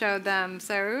 And showed them.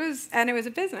 So it was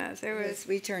a business. It was. Yes,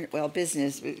 we turned, well,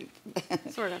 business.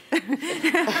 Sort of.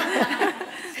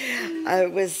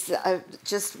 It was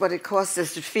just what it cost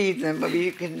us to feed them. But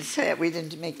you can say we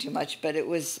didn't make too much, but it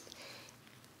was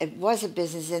a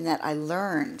business in that I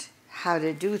learned how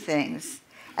to do things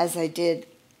as I did,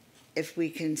 if we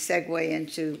can segue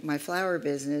into my flower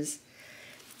business,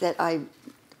 that I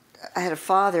had a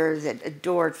father that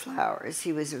adored flowers.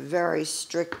 He was a very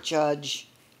strict judge,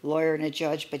 lawyer and a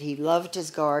judge, but he loved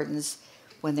his gardens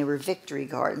when they were victory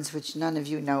gardens, which none of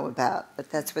you know about, but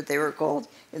that's what they were called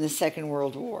in the Second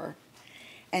World War.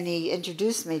 And he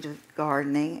introduced me to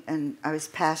gardening, and I was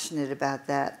passionate about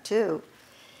that too.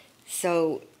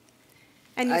 So,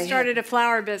 and you started a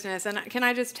flower business. And can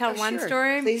I just tell one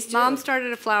story? Please do. Mom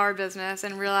started a flower business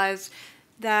and realized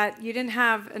that you didn't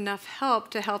have enough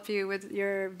help to help you with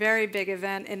your very big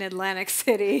event in Atlantic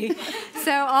City.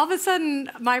 So all of a sudden,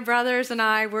 my brothers and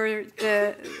I were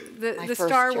the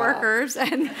star workers,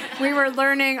 and we were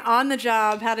learning on the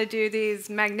job how to do these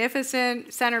magnificent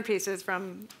centerpieces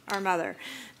from our mother.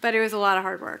 But it was a lot of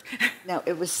hard work. No,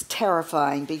 it was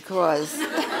terrifying because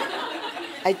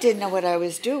I didn't know what I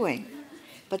was doing.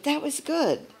 But that was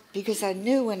good because I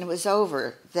knew when it was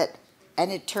over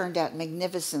and it turned out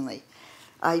magnificently.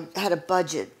 I had a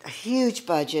budget, a huge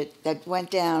budget that went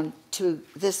down to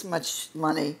this much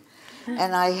money,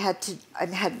 and I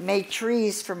had made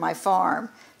trees for my farm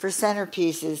for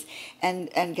centerpieces,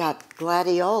 and got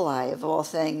gladioli of all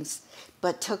things,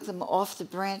 but took them off the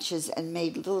branches and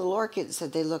made little orchids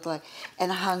that they looked like,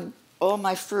 and hung all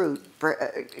my fruit,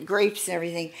 grapes and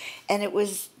everything, and it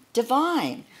was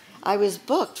divine. I was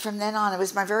booked from then on. It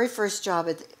was my very first job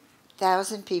at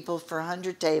 1,000 people for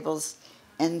 100 tables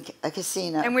in a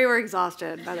casino. And we were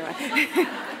exhausted, by the way.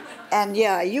 And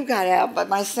yeah, you got out, but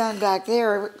my son back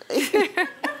there,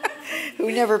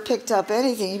 who never picked up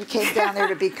anything, he came down there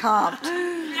to be comped.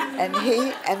 And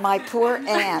he and my poor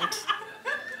aunt,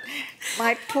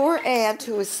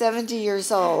 who was 70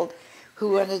 years old,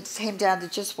 who came down to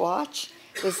just watch,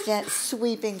 was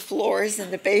sweeping floors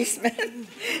in the basement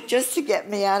just to get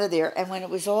me out of there. And when it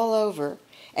was all over,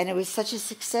 and it was such a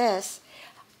success,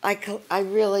 I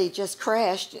really just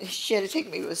crashed. She had to take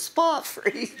me to a spa for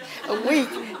a week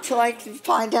till I could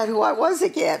find out who I was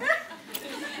again.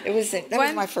 That was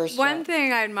my first job. One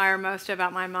thing I admire most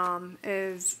about my mom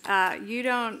is you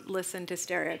don't listen to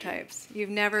stereotypes.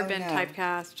 You've never been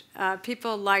typecast.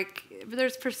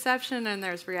 There's perception and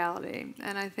there's reality.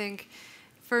 And I think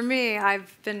for me,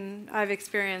 I've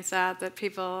experienced that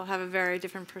people have a very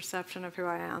different perception of who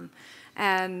I am.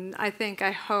 And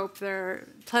I hope they're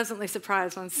pleasantly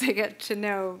surprised once they get to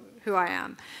know who I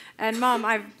am. And Mom,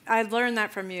 I've learned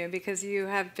that from you because you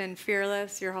have been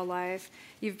fearless your whole life.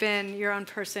 You've been your own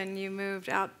person. You moved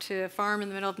out to a farm in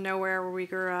the middle of nowhere where we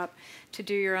grew up to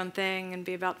do your own thing and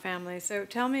be about family. So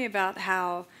tell me about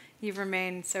how you've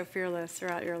remained so fearless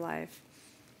throughout your life.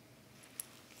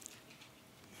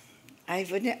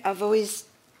 I've always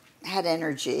had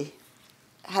energy,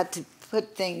 had to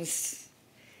put things.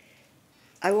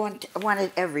 I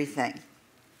wanted everything,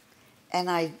 and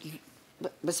I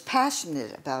was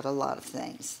passionate about a lot of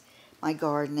things. My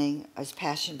gardening, I was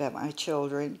passionate about my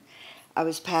children, I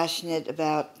was passionate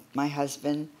about my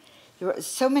husband. There were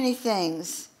so many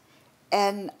things,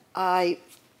 and I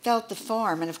felt the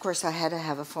farm, and of course I had to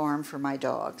have a farm for my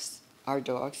dogs, our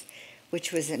dogs,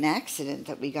 which was an accident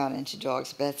that we got into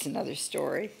dogs, but that's another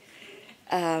story.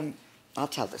 I'll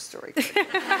tell the story.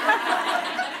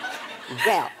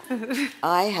 Well,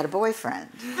 I had a boyfriend.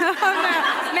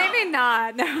 Oh, no. Maybe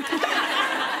not. No.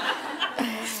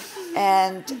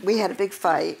 And we had a big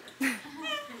fight,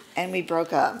 and we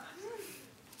broke up.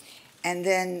 And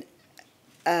then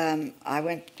I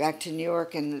went back to New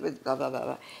York and blah, blah, blah,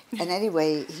 blah. And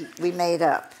anyway, we made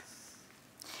up.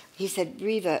 He said,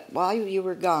 Reva, while you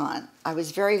were gone, I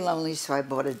was very lonely, so I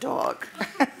bought a dog.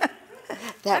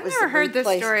 I've never heard this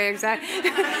story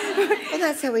exactly. Well,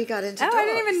 that's how we got into dogs. I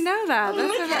didn't even know that.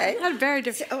 That's very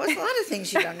different. There's a lot of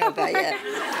things you don't know about yet.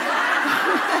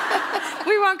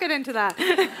 We won't get into that.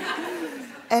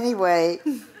 Anyway,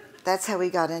 that's how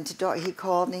we got into dogs. He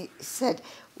called me, said,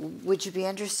 would you be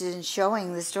interested in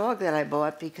showing this dog that I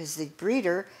bought? Because the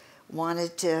breeder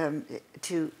wanted couldn't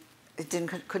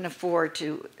afford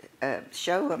to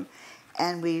show him.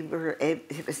 And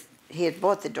he had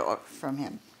bought the dog from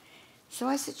him. So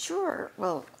I said, sure.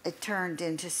 Well, it turned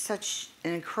into such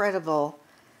an incredible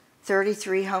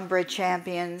 33 homebred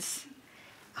champions,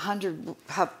 100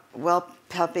 puppies.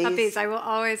 Puppies. I will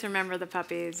always remember the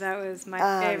puppies. That was my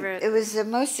favorite. It was the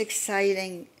most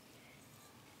exciting,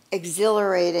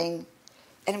 exhilarating,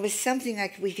 and it was something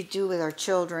like we could do with our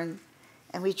children.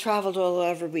 And we traveled all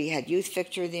over. We had Youth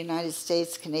Victor of the United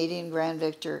States, Canadian Grand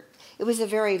Victor. It was a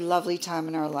very lovely time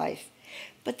in our life.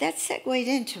 But that segued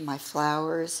into my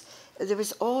flowers. There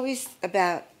was always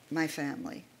about my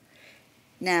family.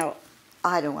 Now,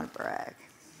 I don't want to brag.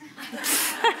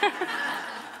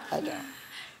 I don't.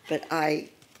 But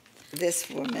this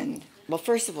woman, well,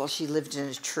 first of all, she lived in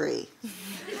a tree.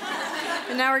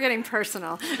 And now we're getting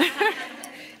personal.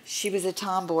 She was a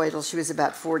tomboy till she was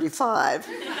about 45.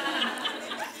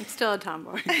 I'm still a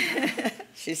tomboy.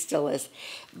 She still is.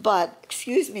 But,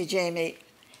 excuse me, Jamie,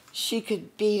 she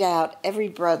could beat out every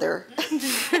brother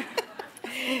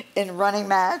in running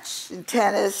match, in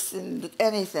tennis, in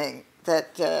anything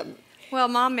that... Well,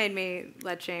 Mom made me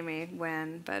let Jamie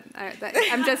win, but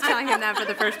I'm just telling him that for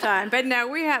the first time. But no,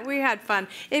 we had fun.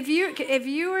 If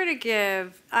you were to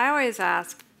give, I always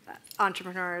ask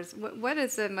entrepreneurs, what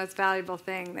is the most valuable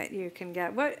thing that you can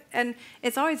get? And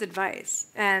it's always advice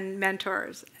and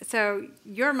mentors. So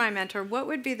you're my mentor. What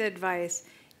would be the advice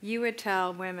you would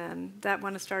tell women that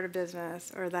want to start a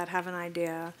business or that have an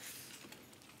idea?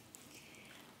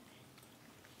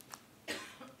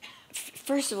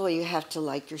 First of all, you have to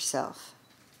like yourself,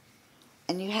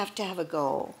 and you have to have a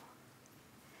goal.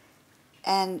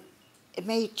 And it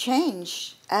may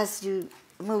change as you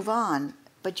move on,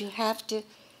 but you have to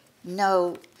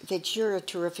know that you're a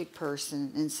terrific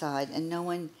person inside, and no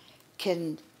one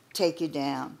can take you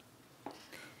down.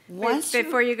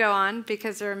 Before you go on,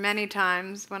 because there are many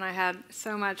times when I had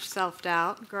so much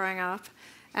self-doubt growing up,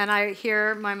 and I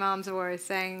hear my mom's voice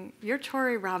saying, "You're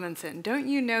Tory Robinson. Don't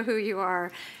you know who you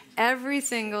are?" Every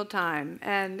single time.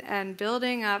 And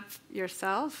building up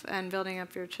yourself and building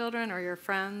up your children or your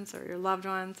friends or your loved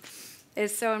ones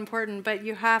is so important. But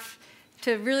you have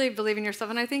to really believe in yourself.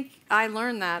 And I think I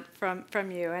learned that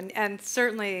from you. And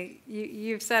certainly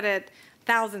you've said it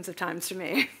thousands of times to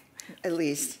me. At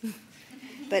least.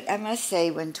 But I must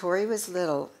say, when Tory was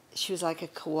little, she was like a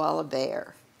koala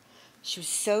bear. She was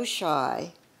so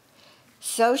shy,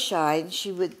 and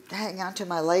she would hang onto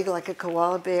my leg like a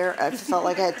koala bear. I felt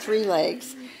like I had 3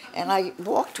 legs, and I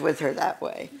walked with her that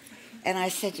way. And I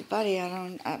said to Buddy,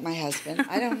 my husband,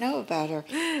 I don't know about her.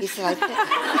 He said, Okay,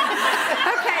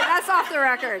 that's off the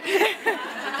record.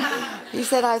 He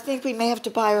said, I think we may have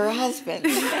to buy her a husband.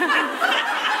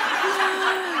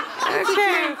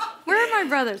 Okay, where are my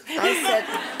brothers? I said,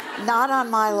 not on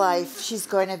my life. She's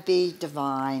going to be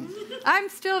divine. I'm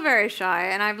still very shy,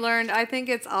 and I've learned, I think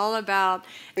it's all about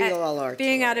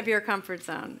being out of your comfort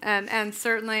zone. And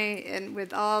certainly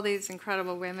with all these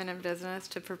incredible women in business,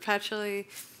 to perpetually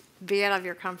be out of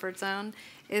your comfort zone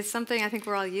is something I think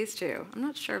we're all used to. I'm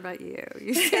not sure about you.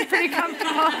 You seem pretty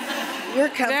comfortable. You're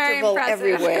comfortable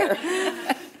everywhere.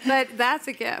 But that's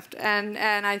a gift. And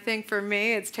I think for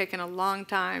me, it's taken a long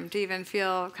time to even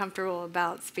feel comfortable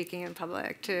about speaking in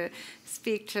public, to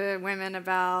speak to women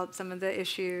about some of the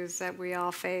issues that we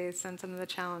all face and some of the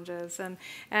challenges.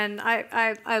 And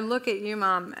I look at you,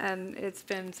 Mom, and it's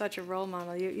been such a role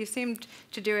model. You seem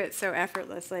to do it so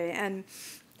effortlessly. And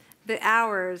the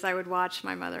hours I would watch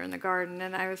my mother in the garden,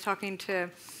 and I was talking to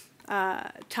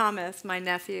Thomas, my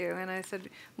nephew, and I said,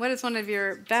 what is one of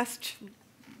your best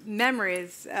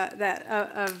memories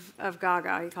of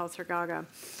Gaga? He calls her Gaga.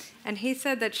 And he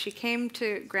said that she came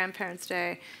to Grandparents'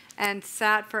 Day and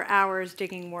sat for hours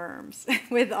digging worms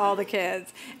with all the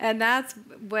kids. And that's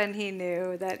when he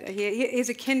knew that he's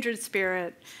a kindred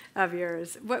spirit of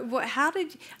yours.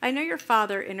 I know your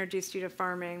father introduced you to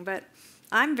farming, but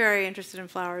I'm very interested in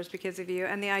flowers because of you,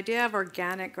 and the idea of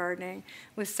organic gardening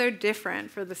was so different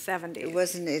for the 70s.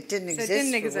 It didn't exist. It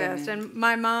didn't for exist, women. and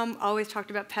my mom always talked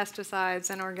about pesticides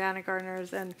and organic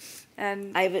gardeners, and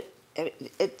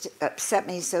it upset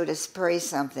me so to spray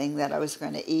something that I was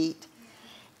going to eat,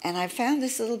 and I found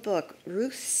this little book,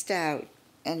 Ruth Stout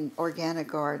and Organic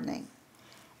Gardening,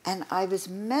 and I was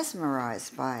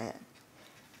mesmerized by it.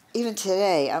 Even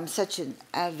today, I'm such an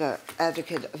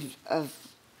advocate of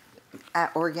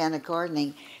organic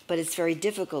gardening, but it's very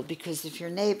difficult because if your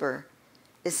neighbor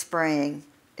is spraying,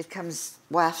 it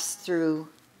wafts through,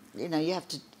 you have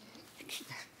to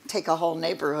take a whole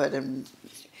neighborhood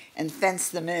and fence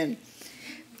them in.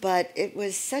 But it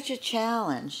was such a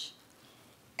challenge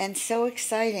and so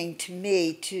exciting to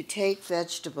me to take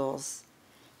vegetables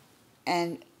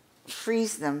and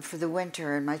freeze them for the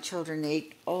winter, and my children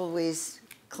ate always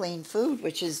clean food,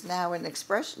 which is now an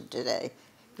expression today.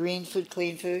 Green food,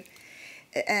 clean food.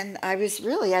 And I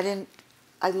didn't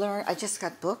I just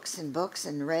got books and books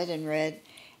and read,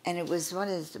 and it was one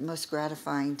of the most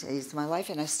gratifying days of my life.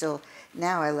 And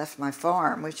now I left my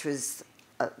farm, which was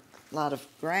a lot of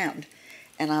ground,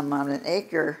 and I'm on an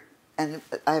acre, and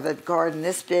I have a garden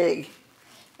this big,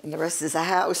 and the rest is a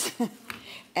house.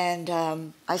 And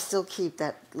I still keep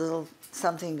that little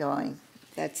something going.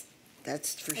 That's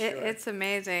for sure. It's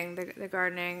amazing, the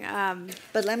gardening.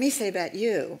 But let me say about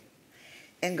you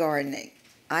and gardening.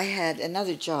 I had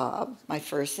another job,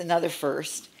 another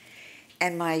first,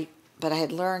 but I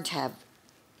had learned to have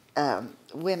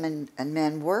women and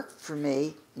men work for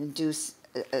me and do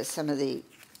some of the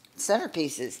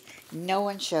centerpieces. No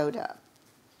one showed up.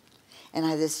 And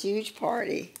I had this huge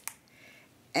party,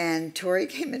 and Tory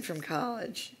came in from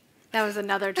college. That was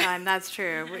another time. That's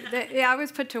true. I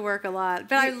was put to work a lot,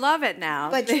 but I love it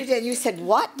now. But you did. You said,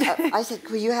 what? I said,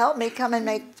 will you help me come and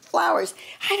make flowers?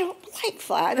 I don't like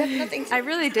flowers. I have nothing to I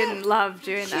really didn't love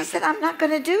doing that. She said, I'm not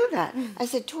going to do that. I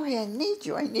said, Tory, I need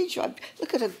you.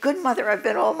 Look at a good mother I've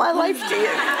been all my life to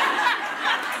you.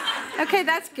 Okay,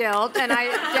 that's guilt, and I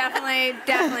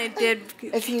definitely did.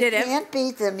 If you did can't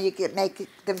beat them, you can make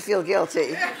them feel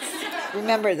guilty.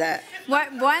 Remember that.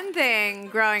 One thing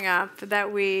growing up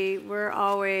that we were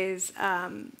always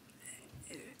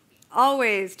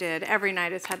did every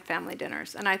night is had family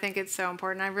dinners, and I think it's so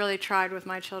important. I really tried with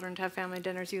my children to have family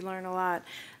dinners. You learn a lot.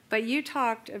 But you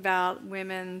talked about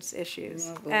women's issues,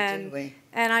 and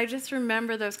I just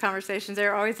remember those conversations. They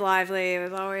were always lively. It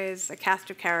was always a cast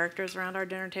of characters around our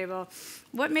dinner table.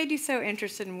 What made you so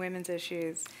interested in women's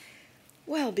issues?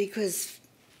 Well, because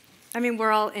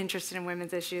we're all interested in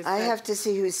women's issues. I have to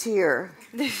see who's here,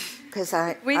 because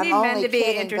I'm need only men to be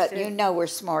kidding, interested. but we're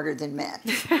smarter than men.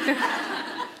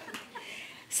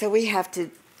 So we have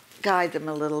to guide them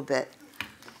a little bit.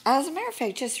 As a matter of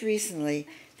fact, just recently,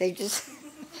 there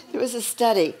was a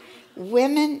study.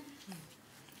 Women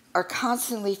are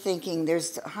constantly thinking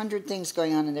there's 100 things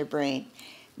going on in their brain.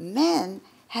 Men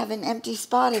have an empty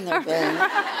spot in their brain.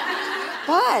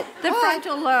 But the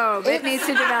frontal lobe, it needs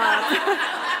to develop.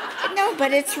 No,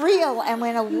 but it's real. And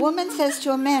when a woman says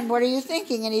to a man, what are you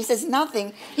thinking? And he says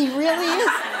nothing, he really is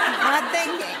not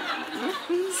thinking.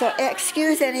 So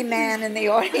excuse any man in the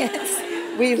audience.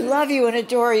 We love you and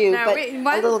adore you, but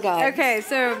a little guy. Okay,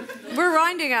 so we're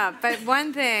winding up, but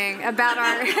one thing about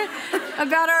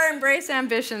our Embrace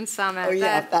Ambition Summit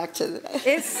back to that.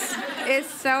 It's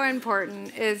so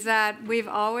important is that we've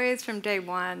always, from day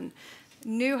one,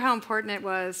 knew how important it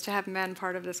was to have men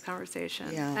part of this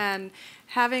conversation. Yeah. And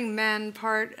having men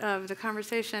part of the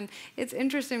conversation, it's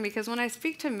interesting because when I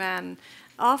speak to men,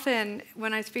 often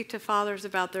when I speak to fathers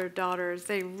about their daughters,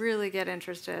 they really get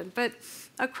interested. But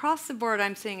across the board,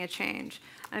 I'm seeing a change.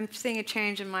 I'm seeing a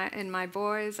change in my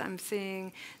boys. I'm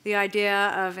seeing the idea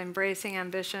of embracing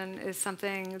ambition is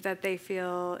something that they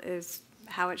feel is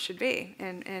how it should be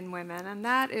in women. And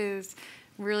that is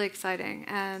really exciting.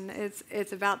 And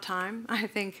it's about time. I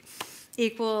think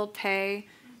equal pay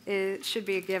should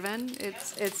be a given.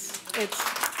 It's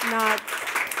not...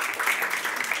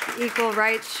 Equal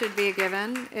rights should be a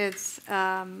given.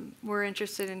 We're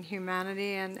interested in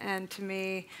humanity, and to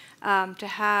me, to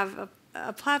have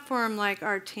a platform like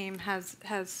our team has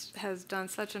done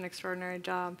such an extraordinary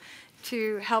job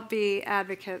to help be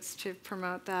advocates to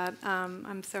promote that.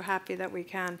 I'm so happy that we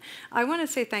can. I want to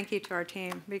say thank you to our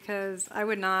team because I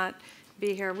would not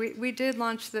be here. We did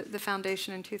launch the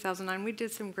foundation in 2009. We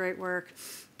did some great work,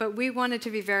 but we wanted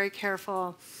to be very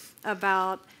careful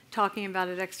about talking about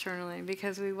it externally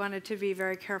because we wanted to be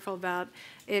very careful about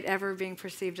it ever being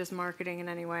perceived as marketing in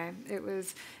any way. It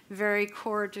was very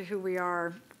core to who we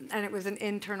are, and it was an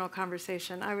internal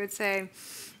conversation. I would say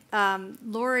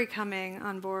Lori coming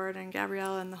on board and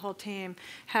Gabriella and the whole team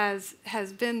has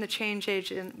been the change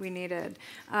agent we needed.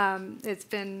 It's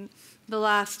been the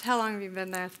last, how long have you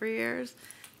been there, 3 years?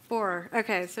 4,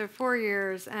 okay, so 4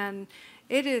 years, and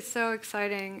it is so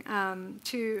exciting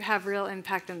to have real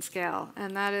impact and scale,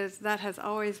 and that has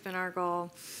always been our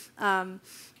goal.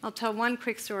 I'll tell one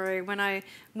quick story. When I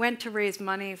went to raise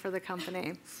money for the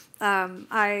company,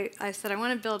 I said I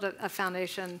want to build a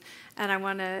foundation, and I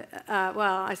want to.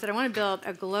 I said I want to build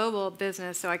a global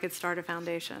business so I could start a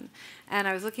foundation. And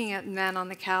I was looking at men on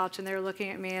the couch, and they were looking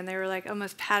at me, and they were like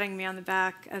almost patting me on the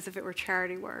back as if it were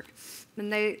charity work.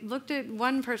 And they looked at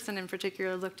one person in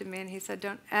particular, looked at me, and he said,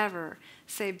 "Don't ever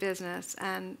say business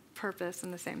and purpose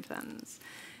in the same sentence."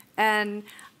 And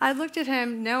I looked at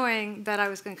him knowing that I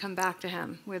was going to come back to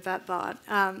him with that thought.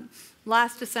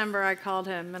 Last December, I called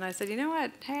him, and I said, you know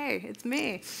what? Hey, it's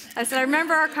me. I said, I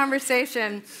remember our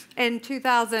conversation in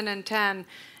 2010,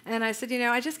 And I said, you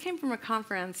know, I just came from a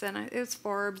conference, and it was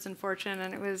Forbes and Fortune,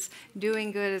 and it was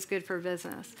doing good is good for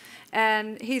business.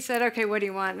 And he said, okay, what do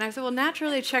you want? And I said, well,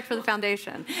 naturally, a check for the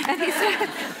foundation. And he said,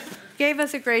 gave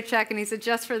us a great check, and he said,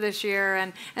 just for this year.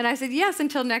 And I said, yes,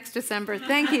 until next December.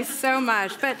 Thank you so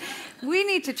much. But we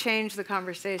need to change the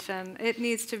conversation. It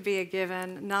needs to be a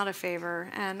given, not a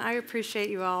favor. And I appreciate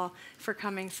you all for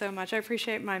coming so much. I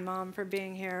appreciate my mom for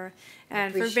being here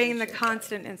and for being the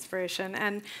constant inspiration.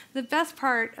 And the best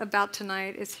part about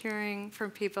tonight is hearing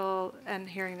from people and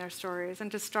hearing their stories.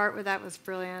 And to start with that was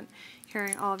brilliant.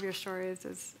 Hearing all of your stories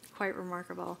is quite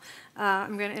remarkable.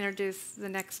 I'm going to introduce the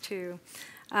next two.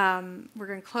 We're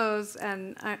going to close,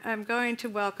 and I'm going to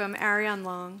welcome Ariane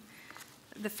Long,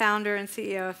 the founder and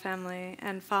CEO of Femly,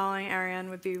 and following Ariane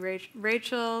would be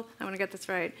Rachel, I want to get this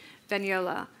right,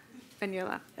 Benyola,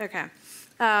 okay,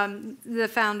 the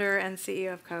founder and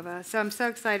CEO of COVA. So I'm so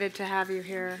excited to have you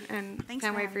here, and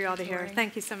can't wait for you all to hear.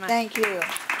 Thank you so much. Thank you.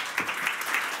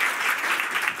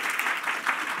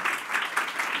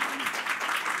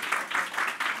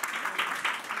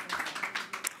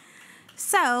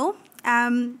 So,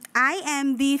 I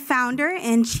am the founder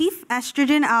and chief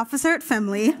estrogen officer at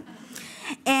Femly,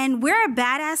 and we're a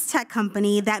badass tech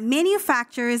company that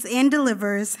manufactures and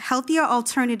delivers healthier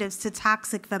alternatives to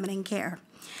toxic feminine care.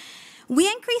 We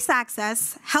increase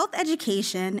access, health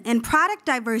education, and product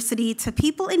diversity to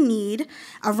people in need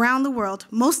around the world.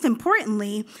 Most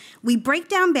importantly, we break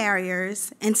down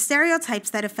barriers and stereotypes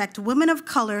that affect women of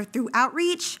color through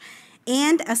outreach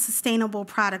and a sustainable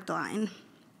product line.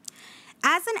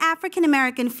 As an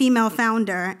African-American female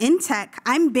founder in tech,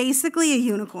 I'm basically a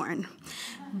unicorn.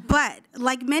 But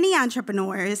like many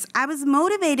entrepreneurs, I was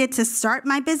motivated to start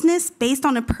my business based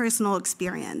on a personal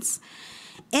experience.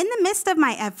 In the midst of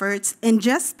my efforts, and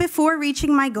just before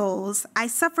reaching my goals, I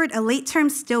suffered a late-term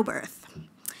stillbirth.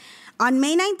 On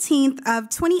May 19th of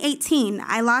 2018,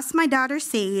 I lost my daughter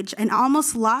Sage and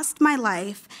almost lost my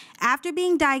life after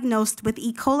being diagnosed with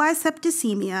E. coli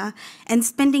septicemia and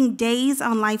spending days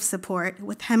on life support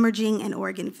with hemorrhaging and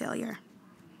organ failure.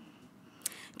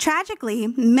 Tragically,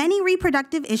 many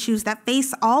reproductive issues that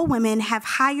face all women have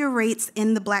higher rates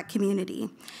in the Black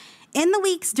community. In the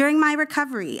weeks during my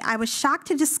recovery, I was shocked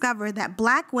to discover that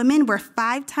Black women were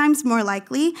 5 times more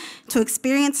likely to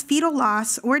experience fetal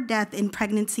loss or death in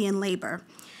pregnancy and labor,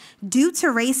 due to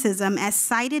racism as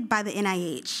cited by the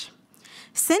NIH.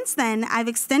 Since then, I've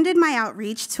extended my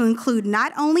outreach to include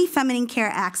not only feminine care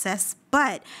access,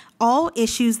 but all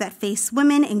issues that face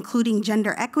women, including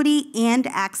gender equity and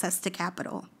access to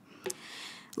capital.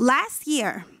 Last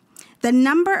year, the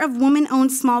number of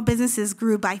women-owned small businesses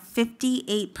grew by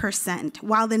 58%,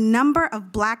 while the number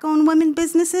of Black-owned women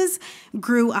businesses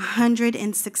grew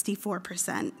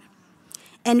 164%.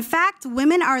 In fact,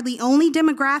 women are the only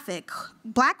demographic,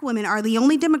 Black women are the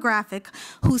only demographic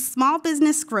whose small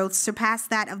business growth surpassed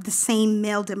that of the same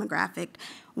male demographic.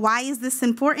 Why is this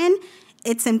important?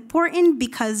 It's important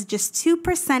because just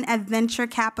 2% of venture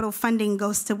capital funding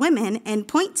goes to women and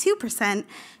 0.2%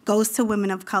 goes to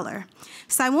women of color.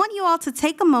 So I want you all to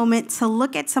take a moment to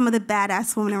look at some of the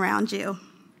badass women around you.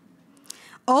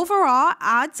 Overall,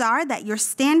 odds are that you're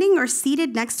standing or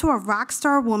seated next to a rock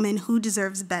star woman who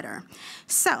deserves better.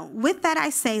 So with that, I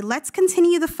say, let's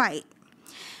continue the fight,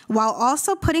 while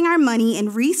also putting our money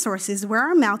and resources where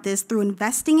our mouth is through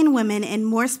investing in women, and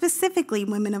more specifically,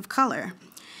 women of color.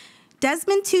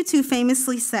 Desmond Tutu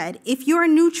famously said, "If you are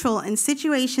neutral in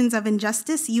situations of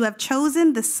injustice, you have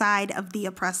chosen the side of the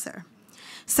oppressor."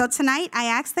 So tonight, I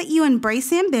ask that you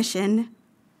embrace ambition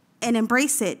and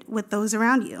embrace it with those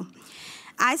around you.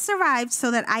 I survived so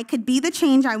that I could be the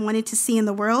change I wanted to see in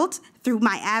the world. Through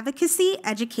my advocacy,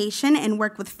 education, and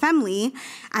work with Femly,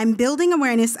 I'm building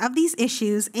awareness of these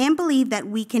issues and believe that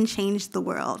we can change the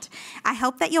world. I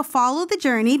hope that you'll follow the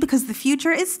journey, because the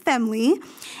future is Femly,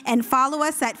 and follow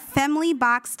us at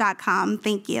femlybox.com.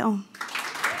 Thank you.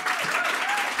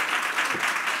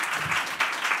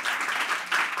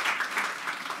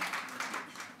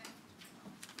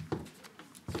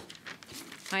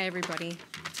 Hi, everybody.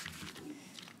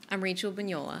 I'm Rachel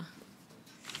Benyola.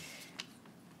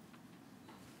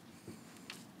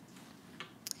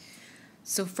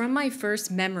 So from my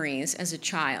first memories as a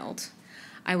child,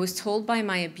 I was told by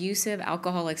my abusive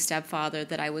alcoholic stepfather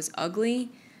that I was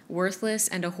ugly, worthless,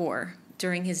 and a whore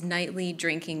during his nightly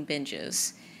drinking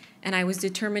binges. And I was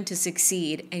determined to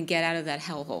succeed and get out of that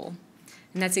hellhole.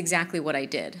 And that's exactly what I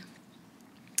did.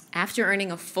 After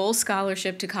earning a full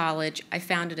scholarship to college, I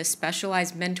founded a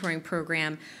specialized mentoring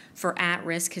program for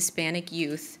at-risk Hispanic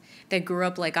youth that grew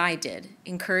up like I did,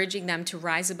 encouraging them to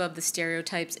rise above the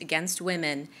stereotypes against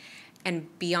women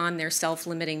and beyond their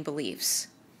self-limiting beliefs.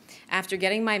 After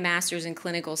getting my master's in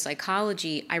clinical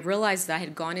psychology, I realized that I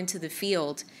had gone into the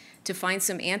field to find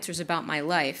some answers about my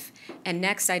life, and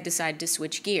next I decided to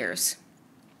switch gears.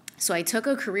 So I took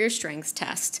a career strengths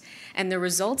test, and the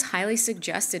results highly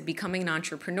suggested becoming an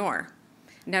entrepreneur.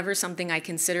 Never something I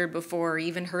considered before or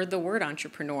even heard the word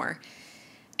entrepreneur.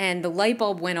 And the light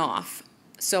bulb went off.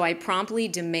 So I promptly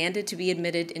demanded to be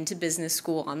admitted into business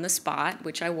school on the spot,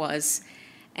 which I was,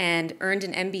 and earned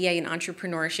an MBA in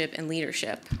entrepreneurship and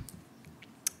leadership.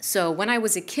 So when I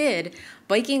was a kid,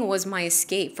 biking was my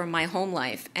escape from my home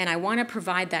life, and I want to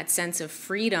provide that sense of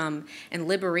freedom and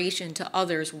liberation to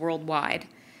others worldwide.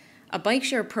 A bike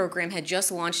share program had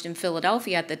just launched in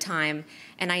Philadelphia at the time,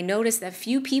 and I noticed that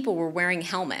few people were wearing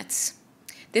helmets.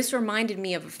 This reminded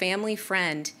me of a family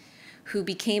friend who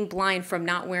became blind from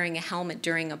not wearing a helmet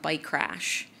during a bike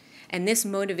crash, and this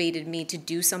motivated me to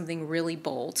do something really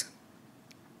bold.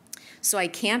 So I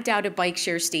camped out at bike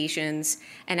share stations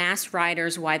and asked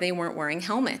riders why they weren't wearing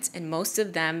helmets, and most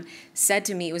of them said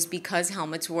to me it was because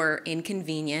helmets were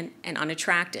inconvenient and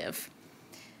unattractive.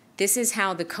 This is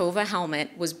how the Kova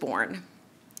helmet was born.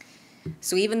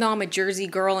 So even though I'm a Jersey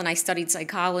girl and I studied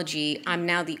psychology, I'm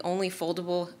now the only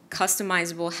foldable,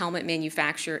 customizable helmet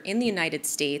manufacturer in the United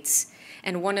States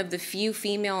and one of the few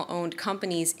female-owned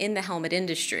companies in the helmet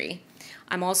industry.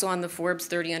 I'm also on the Forbes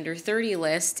 30 Under 30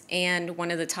 list and one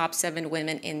of the top 7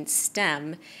 women in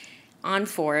STEM on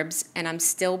Forbes, and I'm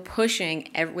still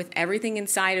pushing with everything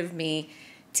inside of me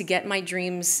to get my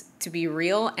dreams to be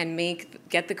real and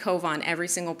get the Kova on every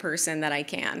single person that I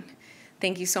can.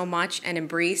 Thank you so much, and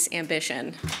embrace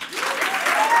ambition.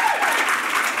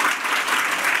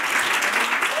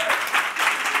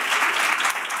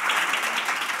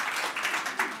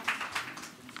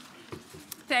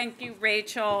 Thank you,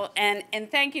 Rachel, and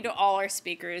thank you to all our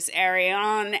speakers,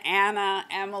 Ariane, Anna,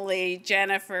 Emily,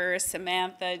 Jennifer,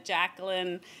 Samantha,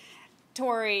 Jacqueline,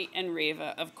 Tory, and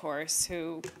Riva, of course,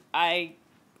 who I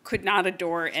could not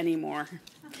adore anymore.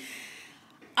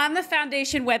 On the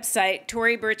foundation website,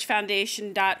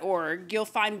 torybirchfoundation.org, you'll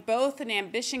find both an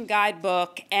ambition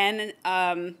guidebook and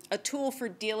a tool for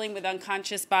dealing with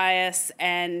unconscious bias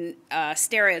and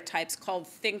stereotypes called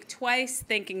Think Twice,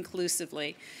 Think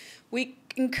Inclusively. We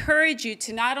encourage you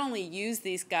to not only use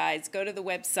these guides, go to the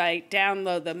website,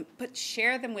 download them, but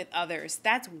share them with others.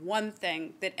 That's one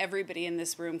thing that everybody in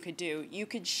this room could do. You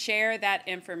could share that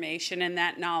information and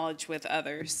that knowledge with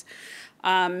others.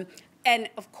 And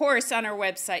of course, on our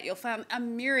website, you'll find a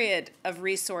myriad of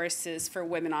resources for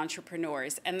women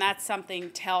entrepreneurs. And that's something,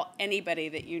 tell anybody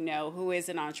that you know who is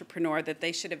an entrepreneur that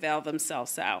they should avail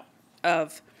themselves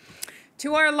of.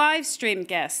 To our live stream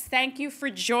guests, thank you for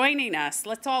joining us.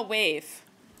 Let's all wave.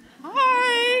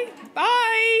 Hi,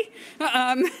 bye.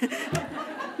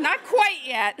 Not quite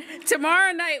yet.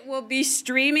 Tomorrow night we'll be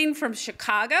streaming from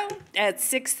Chicago at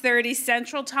 6:30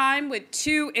 Central Time with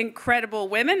 2 incredible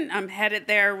women. I'm headed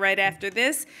there right after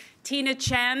this. Tina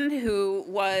Chen, who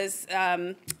was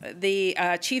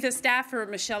the chief of staff for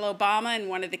Michelle Obama and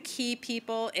one of the key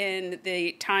people in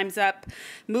the Time's Up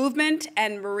movement,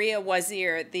 and Maria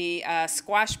Wazir, the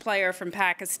squash player from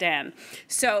Pakistan.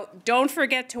 So don't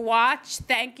forget to watch.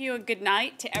 Thank you and good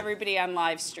night to everybody on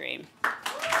live stream.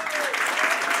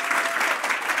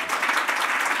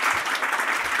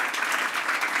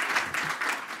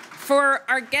 For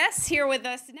our guests here with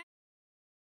us now.